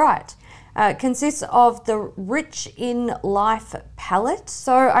Patricia Bright. Consists of the Rich in Life palette.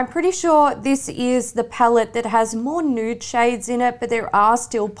 So I'm pretty sure this is the palette that has more nude shades in it, but there are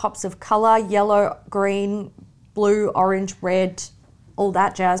still pops of color, yellow, green, blue, orange, red, all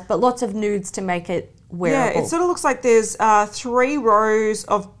that jazz, but lots of nudes to make it wearable. Yeah, it sort of looks like there's 3 rows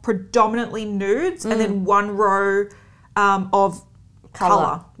of predominantly nudes and then 1 row of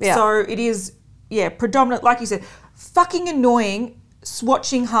color. Yeah. So it is, predominant, like you said, fucking annoying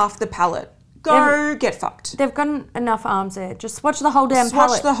swatching half the palette. Get fucked. They've got enough arms there. Just swatch the whole damn palette.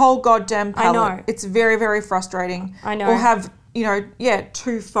 Swatch the whole goddamn palette. I know. It's very, very frustrating. I know. Or have,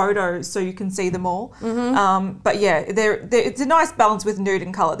 2 photos so you can see them all. But yeah, it's a nice balance with nude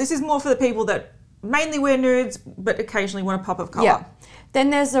and colour. This is more for the people that mainly wear nudes but occasionally want a pop of colour. Yeah. Then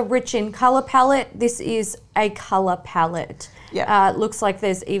there's a Rich in Colour palette. This is a colour palette. Yeah. Looks like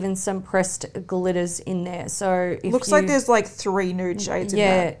there's even some pressed glitters in there. So if looks like there's like 3 nude shades in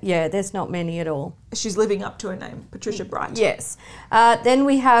there. Yeah, there's not many at all. She's living up to her name, Patricia Bright. Yes. Then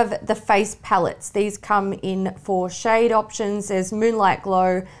we have the face palettes. These come in 4 shade options. There's Moonlight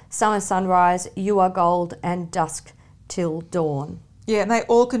Glow, Summer Sunrise, You Are Gold, and Dusk Till Dawn. Yeah, and they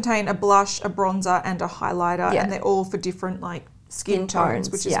all contain a blush, a bronzer, and a highlighter, and they're all for different like skin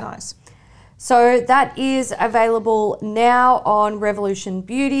tones, which is nice. So that is available now on Revolution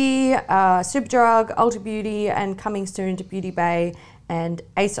Beauty, Superdrug, Ulta Beauty, and coming soon to Beauty Bay and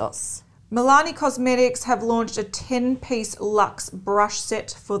ASOS. Milani Cosmetics have launched a 10-piece luxe brush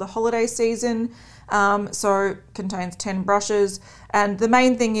set for the holiday season. So contains 10 brushes, and the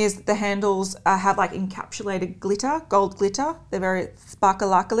main thing is the handles have like encapsulated glitter, gold glitter. They're very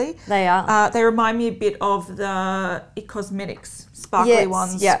sparkly. They are. They remind me a bit of the It Cosmetics sparkly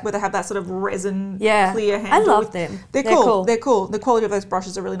ones, where they have that sort of resin clear handle. I love them. They're cool. They're cool. The quality of those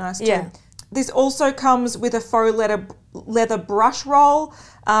brushes are really nice too. This also comes with a faux leather brush roll,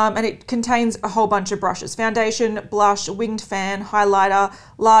 and it contains a whole bunch of brushes. Foundation, blush, winged fan, highlighter,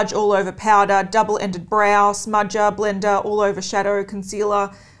 large all-over powder, double-ended brow, smudger, blender, all-over shadow, concealer,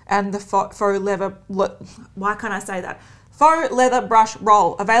 and the faux leather... Why can't I say that? Faux leather brush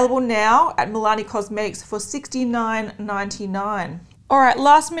roll. Available now at Milani Cosmetics for $69.99. All right,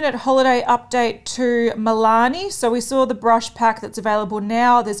 last minute holiday update to Milani. So we saw the brush pack that's available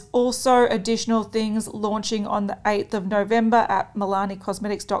now. There's also additional things launching on the 8th of November at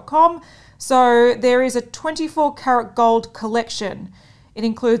milanicosmetics.com. So there is a 24 karat gold collection. It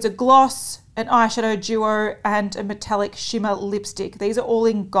includes a gloss, an eyeshadow duo, and a metallic shimmer lipstick. These are all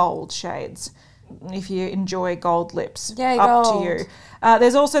in gold shades. If you enjoy gold lips, Yay, up gold. to you.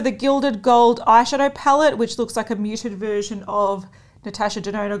 There's also the Gilded Gold eyeshadow palette, which looks like a muted version of Natasha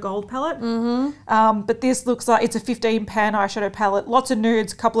Denona gold palette. But this looks like it's a 15 pan eyeshadow palette. Lots of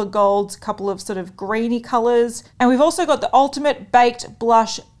nudes, a couple of golds, a couple of sort of greeny colours. And we've also got the Ultimate Baked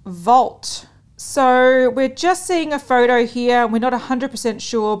Blush Vault. So we're just seeing a photo here, and we're not 100%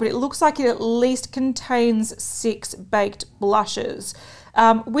 sure, but it looks like it at least contains 6 baked blushes.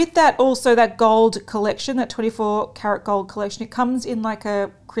 With that, also that gold collection, that 24 karat gold collection, it comes in like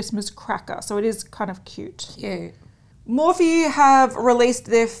a Christmas cracker, so it is kind of cute. Cute. Morphe have released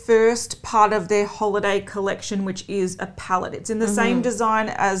their first part of their holiday collection, which is a palette. It's in the same design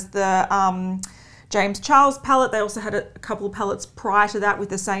as the James Charles palette. They also had a couple of palettes prior to that with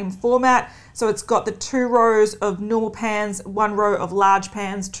the same format. So it's got the 2 rows of normal pans, 1 row of large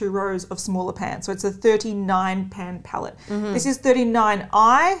pans, 2 rows of smaller pans. So it's a 39 pan palette. This is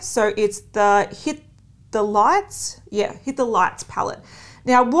 39i, so it's the Hit the Lights palette.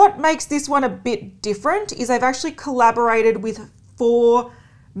 Now, what makes this one a bit different is they've actually collaborated with 4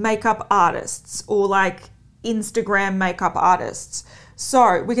 makeup artists, or like Instagram makeup artists.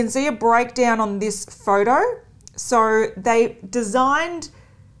 So we can see a breakdown on this photo. So they designed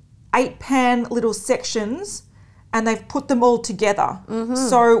 8 pan little sections and they've put them all together.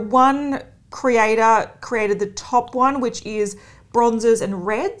 So one creator created the top one, which is bronzes and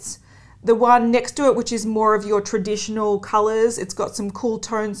reds. The one next to it, which is more of your traditional colours. It's got some cool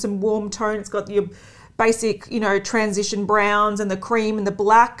tones, some warm tone. It's got your basic, transition browns and the cream and the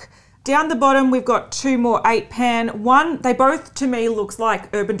black. Down the bottom, we've got 2 more 8 pan. One, they both to me looks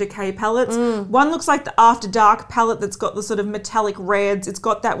like Urban Decay palettes. One looks like the After Dark palette that's got the sort of metallic reds. It's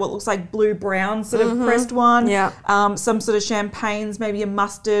got that what looks like blue brown sort of pressed one. Yeah. Some sort of champagnes, maybe a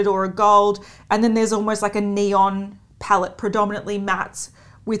mustard or a gold. And then there's almost like a neon palette, predominantly mattes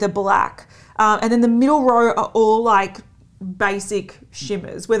with a black. And then the middle row are all like basic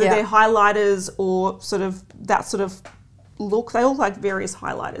shimmers, whether they're highlighters or sort of that sort of look. They all like various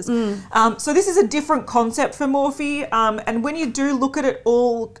highlighters. So this is a different concept for Morphe. And when you do look at it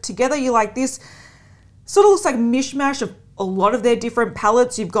all together, you're like, this sort of looks like a mishmash of a lot of their different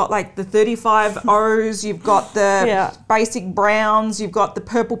palettes. You've got like the 35 O's, you've got the basic browns, you've got the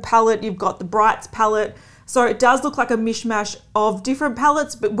purple palette, you've got the brights palette. So it does look like a mishmash of different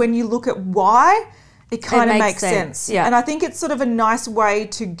palettes, but when you look at why, it kind of makes sense. Yeah. And I think it's sort of a nice way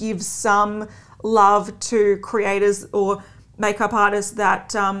to give some love to creators or makeup artists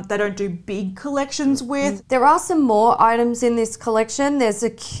that they don't do big collections with. There are some more items in this collection. There's a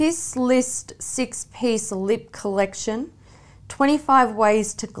Kiss List 6-piece lip collection, 25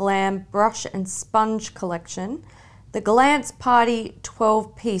 Ways to Glam brush and sponge collection, the Glance Party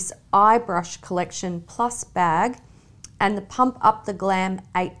 12-piece eye brush collection plus bag, and the Pump Up the Glam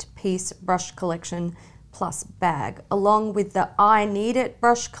 8-piece brush collection plus bag, along with the I Need It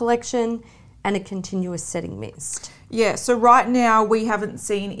brush collection and a continuous setting mist. Yeah, so right now we haven't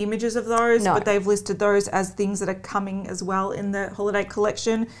seen images of those, No. but they've listed those as things that are coming as well in the holiday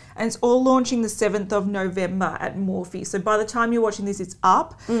collection. And it's all launching the 7th of November at Morphe. So by the time you're watching this, it's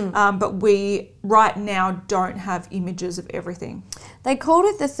up. But we right now don't have images of everything. They called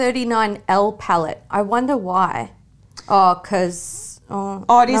it the 39L palette. I wonder why. Oh, because...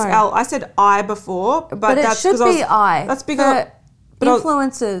 Oh, it is L. I said I before, but it that's should because be I. That's because...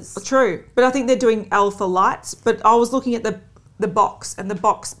 Influencers. True, but I think they're doing L for lights. But I was looking at the box, and the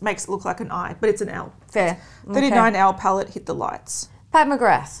box makes it look like an I, but it's an L. Fair. 39L palette, Hit the Lights. Pat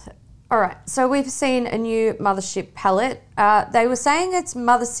McGrath. All right, so we've seen a new Mothership palette. They were saying it's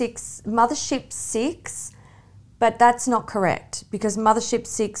Mothership 6, but that's not correct because Mothership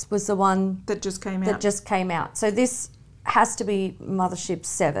 6 was the one that just came out. So this has to be Mothership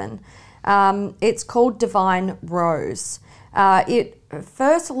 7. It's called Divine Rose. It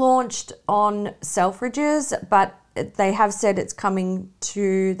first launched on Selfridges, but they have said it's coming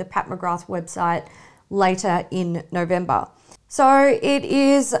to the Pat McGrath website later in November. So it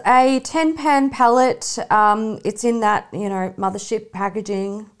is a 10-pan palette. It's in that, Mothership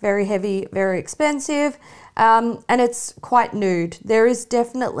packaging, very heavy, very expensive, and it's quite nude. There is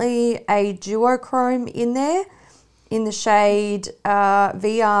definitely a duochrome in there in the shade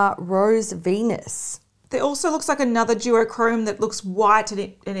VR Rose Venus. There also looks like another duochrome that looks white and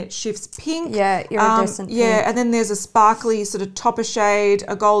it shifts pink. Yeah, iridescent pink. Yeah, and then there's a sparkly sort of topper shade,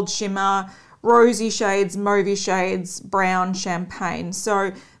 a gold shimmer, rosy shades, mauvey shades, brown, champagne.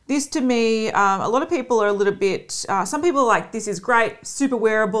 So this to me, a lot of people are a little bit, some people are like, this is great, super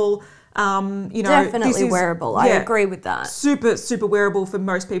wearable, You know, Definitely wearable. I agree with that. Super, super wearable for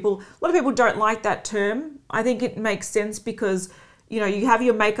most people. A lot of people don't like that term. I think it makes sense because, you know, you have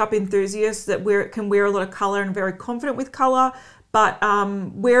your makeup enthusiasts that can wear a lot of color and are very confident with color. But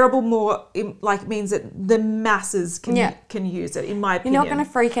wearable more means that the masses can use it, in my opinion. You're not going to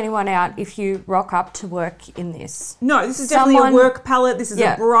freak anyone out if you rock up to work in this. No, this is definitely a work palette. This is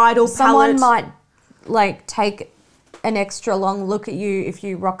a bridal palette. Someone might like take an extra long look at you if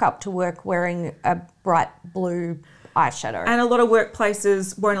you rock up to work wearing a bright blue eyeshadow. And a lot of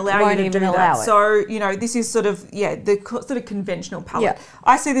workplaces won't allow you to do that. So, you know, this is sort of, the sort of conventional palette. Yeah.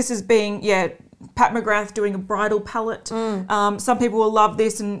 I see this as being, Pat McGrath doing a bridal palette. Some people will love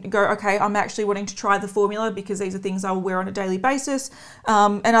this and go, okay, I'm actually wanting to try the formula because these are things I will wear on a daily basis.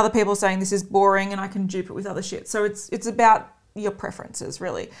 And other people are saying this is boring and I can dupe it with other shit. So it's about your preferences,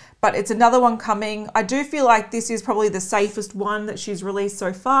 really. But it's another one coming. I do feel like this is probably the safest one that she's released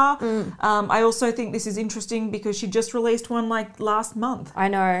so far. I also think this is interesting because she just released one like last month. I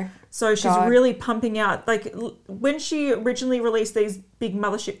know. So she's really pumping out. Like when she originally released these big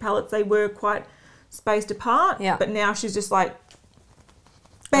mothership palettes, they were quite spaced apart. Yeah. But now she's just like,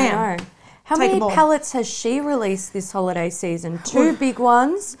 bam. I know. How many palettes has she released this holiday season? 2 big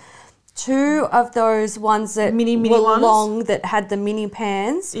ones. 2 of those ones that mini were ones. Long that had the mini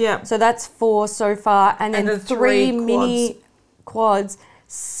pans. Yeah. So that's 4 so far. And then 3 mini quads.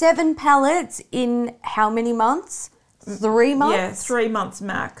 7 palettes in how many months? 3 months? Yeah, 3 months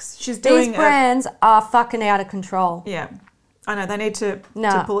max. She's doing These brands are fucking out of control. Yeah. I know, they need to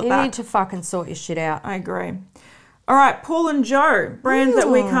pull it back. You need to fucking sort your shit out. I agree. All right, Paul and Joe, brands that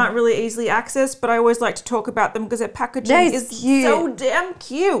we can't really easily access, but I always like to talk about them because their packaging is cute. So damn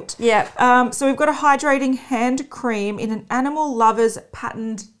cute. Yeah. So we've got a hydrating hand cream in an Animal Lovers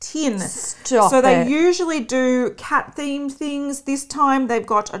patterned tin. So they usually do cat themed things. This time they've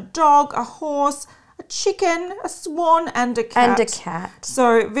got a dog, a horse, a chicken, a swan, and a cat.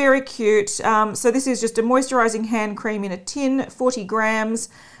 So very cute. So this is just a moisturizing hand cream in a tin, 40 grams.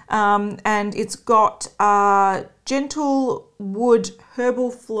 And it's got gentle wood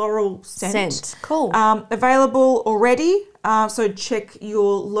herbal floral scent. Cool. Available already. So check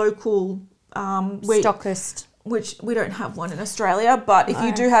your local stockist. Which we don't have one in Australia, but if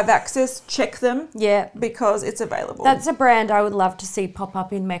you do have access, check them. Yeah. Because it's available. That's a brand I would love to see pop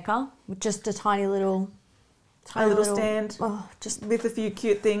up in Mecca with just a tiny little stand. Oh, just with a few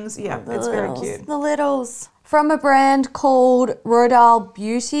cute things. Yeah, it's very cute. The littles. From a brand called Rudolph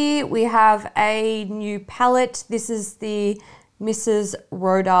Beauty, we have a new palette. This is the Mrs.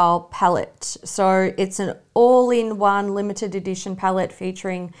 Rudolph palette. So it's an all-in-one limited edition palette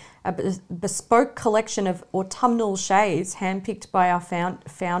featuring a bespoke collection of autumnal shades handpicked by our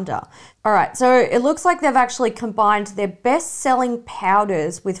founder. All right, so it looks like they've actually combined their best-selling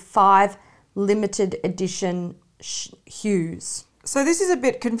powders with 5 limited edition hues. So this is a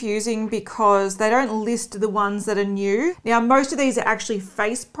bit confusing because they don't list the ones that are new. Now, most of these are actually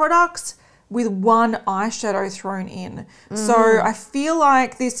face products with 1 eyeshadow thrown in. So I feel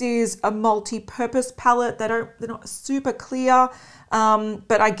like this is a multi-purpose palette. They're not super clear,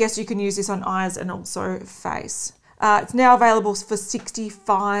 but I guess you can use this on eyes and also face. It's now available for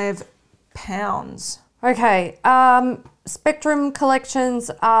 £65. Okay, Spectrum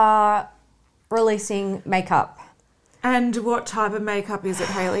Collections are releasing makeup. And what type of makeup is it,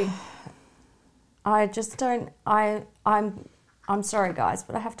 Hayley? I just don't. I'm sorry, guys,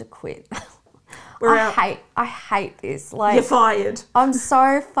 but I have to quit. I hate this. Like, you're fired. I'm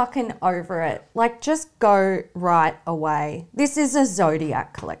so fucking over it. Like, just go right away. This is a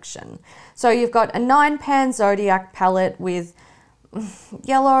Zodiac collection. So you've got a 9-pan Zodiac palette with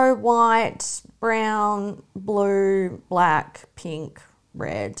yellow, white, brown, blue, black, pink,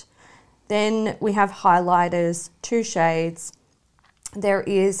 red. Then we have highlighters, 2 shades. There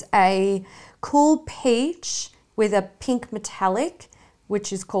is a cool peach with a pink metallic,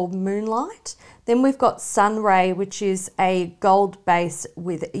 which is called Moonlight. Then we've got Sunray, which is a gold base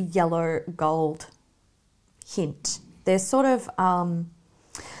with a yellow gold hint. They're sort of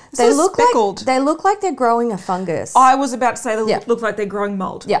they look like they're growing a fungus. I was about to say they look like they're growing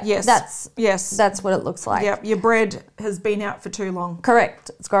mold. Yeah, yes, that's what it looks like. Yep, your bread has been out for too long.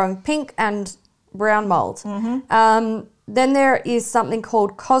 Correct. It's growing pink and brown mold. Then there is something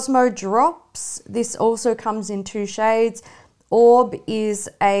called Cosmo Drops. This also comes in 2 shades. Orb is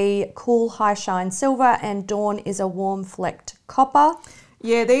a cool high shine silver and Dawn is a warm flecked copper.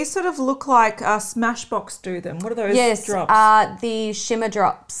 Yeah, these sort of look like Smashbox do them. What are those drops? Yes, the shimmer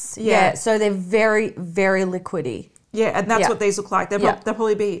drops. Yeah, so they're very, very liquidy. Yeah, and that's what these look like. There'll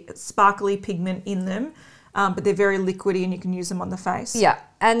probably be sparkly pigment in them. but they're very liquidy and you can use them on the face. Yeah.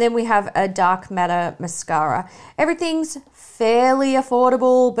 And then we have a dark matter mascara. Everything's fairly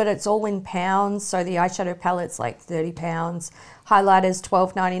affordable, but it's all in pounds. So the eyeshadow palette's like £30. Highlighters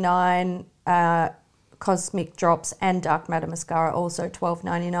 $12.99. Cosmic Drops and dark matter mascara also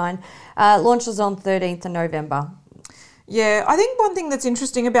 $12.99. Launches on 13th of November. Yeah, I think one thing that's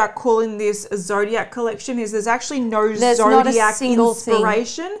interesting about calling this a Zodiac collection is there's actually no There's Zodiac not a single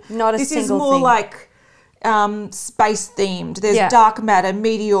inspiration. Thing. Not a this single is more thing. like space themed. There's dark matter,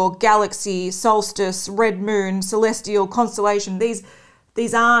 meteor, galaxy, solstice, red moon, celestial, constellation.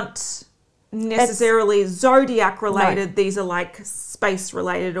 These aren't necessarily Zodiac related. No. These are like space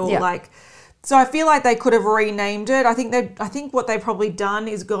related or like. So I feel like they could have renamed it. I think what they've probably done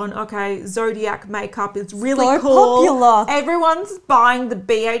is gone, okay, Zodiac makeup is really so cool. Popular. Everyone's buying the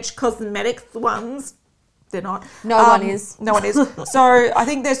BH Cosmetics ones. They're not. No one is. No one is. So I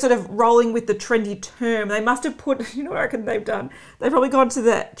think they're sort of rolling with the trendy term. They must have put, you know what I reckon they've done? They've probably gone to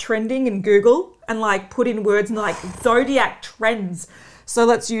the trending in Google and like put in words and like Zodiac trends. So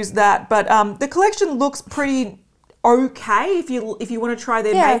let's use that. But the collection looks pretty okay if you want to try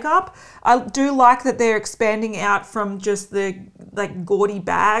their makeup. I do like that they're expanding out from just the like gaudy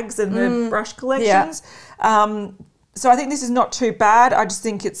bags and the brush collections. So I think this is not too bad. I just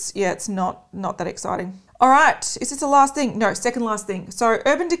think it's not that exciting. All right, is this the last thing? No, second last thing. So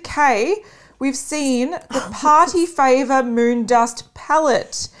Urban Decay, we've seen the pArTy Favor Moon Dust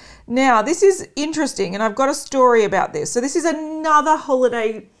Palette. Now, this is interesting, and I've got a story about this. So this is another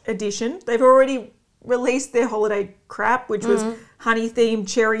holiday edition. They've already released their holiday crap, which was honey themed,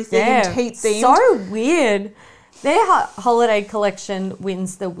 cherry themed, heat themed. So weird. Their holiday collection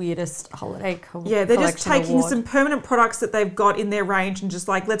wins the weirdest holiday collection. Yeah, they're just taking award. some permanent products that they've got in their range and just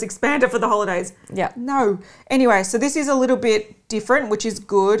like, let's expand it for the holidays. Yeah. No. Anyway, so this is a little bit different, which is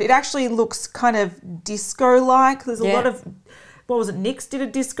good. It actually looks kind of disco-like. There's a lot of, what was it, NYX did a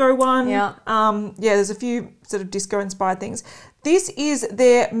disco one. Yeah. There's a few sort of disco-inspired things. This is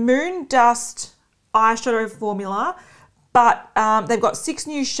their Moon Dust eyeshadow formula, but they've got 6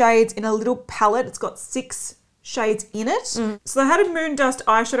 new shades in a little palette. It's got 6 shades in it. So they had a Moon Dust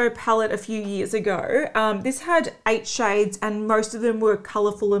eyeshadow palette a few years ago. This had 8 shades and most of them were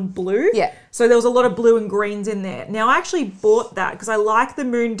colourful and blue. Yeah. So there was a lot of blue and greens in there. Now I actually bought that because I like the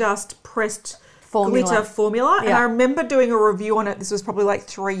Moon Dust pressed glitter formula. And I remember doing a review on it. This was probably like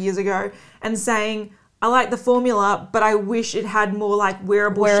 3 years ago and saying, I like the formula, but I wish it had more like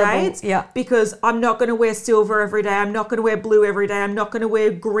wearable shades because I'm not going to wear silver every day. I'm not going to wear blue every day. I'm not going to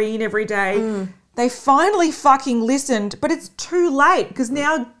wear green every day. They finally fucking listened, but it's too late because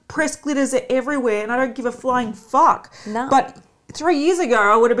now pressed glitters are everywhere and I don't give a flying fuck. No. But 3 years ago,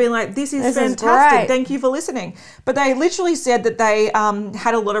 I would have been like, this is fantastic. Thank you for listening. But they literally said that they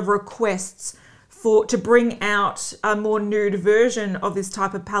had a lot of requests to bring out a more nude version of this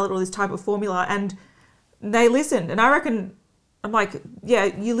type of palette or this type of formula, and they listened. And I reckon, I'm like, yeah,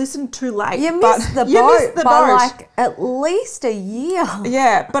 you listened too late. You missed the boat by like at least a year.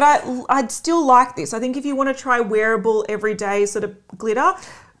 Yeah, but I'd still like this. I think if you want to try wearable everyday sort of glitter,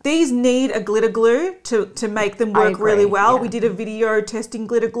 these need a glitter glue to make them work really well. We did a video testing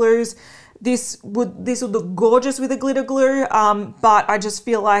glitter glues. This would look gorgeous with a glitter glue, but I just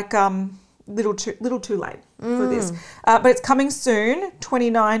feel like little too late for this. But it's coming soon,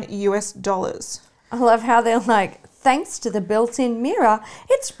 $29 US. I love how they're like, thanks to the built-in mirror,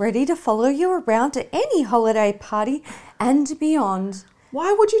 it's ready to follow you around to any holiday party and beyond.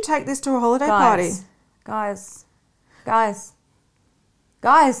 Why would you take this to a holiday party? Guys.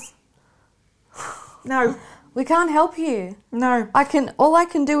 No. We can't help you. No. All I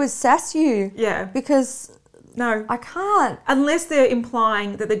can do is sass you. Yeah. Because no, I can't. Unless they're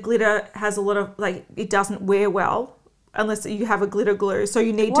implying that the glitter has a lot of, like, it doesn't wear well. Unless you have a glitter glue, so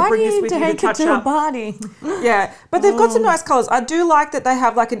you need to bring this with you to touch up. Why do you take it to a party? Yeah, but they've got some nice colours. I do like that they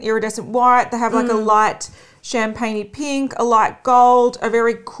have like an iridescent white. They have like a light champagne-y pink, a light gold, a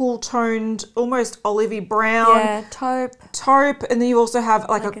very cool toned, almost olivey brown. Yeah, taupe, and then you also have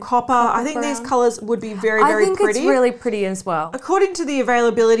like a copper. I think these colours would be very pretty. I think it's really pretty as well. According to the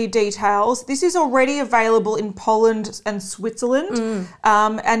availability details, this is already available in Poland and Switzerland,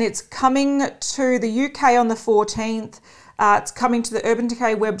 and it's coming to the UK on the 14th. It's coming to the Urban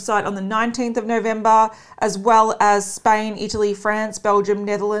Decay website on the 19th of November, as well as Spain, Italy, France, Belgium,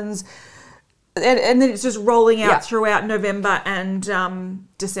 Netherlands. And then it's just rolling out throughout November and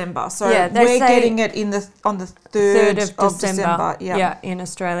December. So we're getting it on the 3rd of December. Yeah, in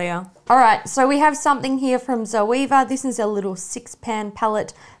Australia. All right, so we have something here from Zoeva. This is a little 6-pan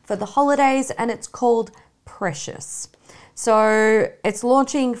palette for the holidays, and it's called Precious. So it's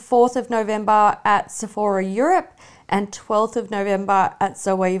launching 4th of November at Sephora Europe and 12th of November at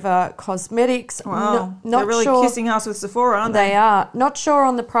Zoeva Cosmetics. Wow. Not They're really sure. kissing us with Sephora, aren't they? They are. Not sure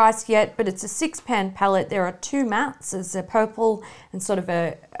on the price yet, but it's a 6-pan palette. There are 2 mattes. There's a purple and sort of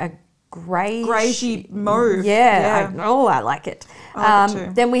a greyish mauve. Yeah. I like it. I like it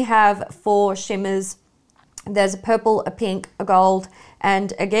too. Then we have 4 shimmers. There's a purple, a pink, a gold,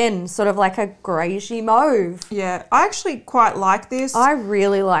 and again, sort of like a greyishy mauve. Yeah, I actually quite like this. I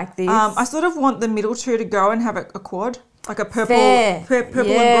really like these. I sort of want the middle two to go and have a quad, like a purple, purple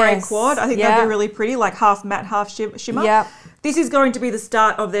and grey quad. I think that'd be really pretty, like half matte, half shimmer. Yep. This is going to be the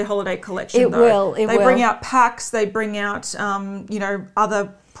start of their holiday collection. It will. They bring out packs. They bring out,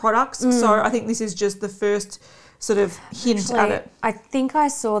 other products. So I think this is just the first sort of hint at it. I think I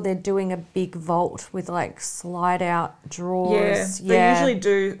saw they're doing a big vault with like slide out drawers. They usually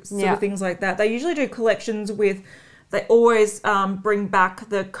do sort of things like that. They usually do collections with, they always bring back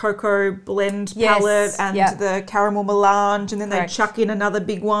the cocoa blend palette and the caramel melange, and then they chuck in another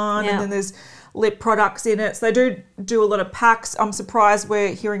big one, and then there's lip products in it. So they do a lot of packs. I'm surprised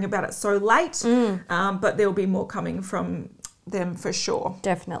we're hearing about it so late, but there'll be more coming from them for sure.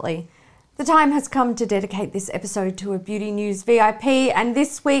 Definitely. The time has come to dedicate this episode to a Beauty News VIP, and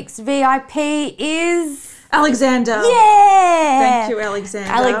this week's VIP is... Alexander. Yeah! Thank you, Alexander.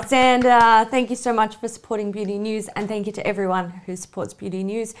 Alexander, thank you so much for supporting Beauty News, and thank you to everyone who supports Beauty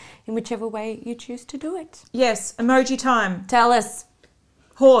News in whichever way you choose to do it. Yes, emoji time. Tell us.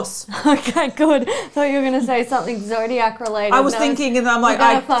 Horse. Okay, good. Thought you were going to say something Zodiac related. I was thinking, and I'm like,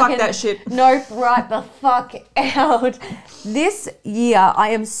 fuck that shit. Nope, right the fuck out. This year, I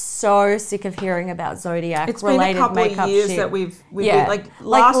am so sick of hearing about Zodiac related makeup shit. It's been a couple of years that we've been,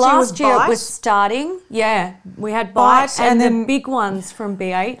 last year it was starting. Yeah, we had Bite and then the big ones from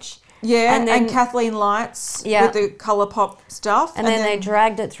BH. Yeah, and Kathleen Lights with the Colourpop stuff. And then they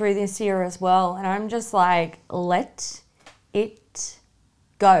dragged it through this year as well. And I'm just like, let it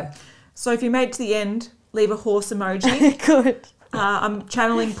go. So if you made it to the end, leave a horse emoji. Good. I'm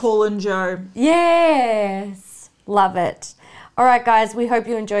channeling Paul and Joe. Yes. Love it. All right, guys, we hope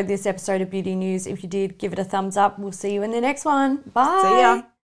you enjoyed this episode of Beauty News. If you did, give it a thumbs up. We'll see you in the next one. Bye. See ya.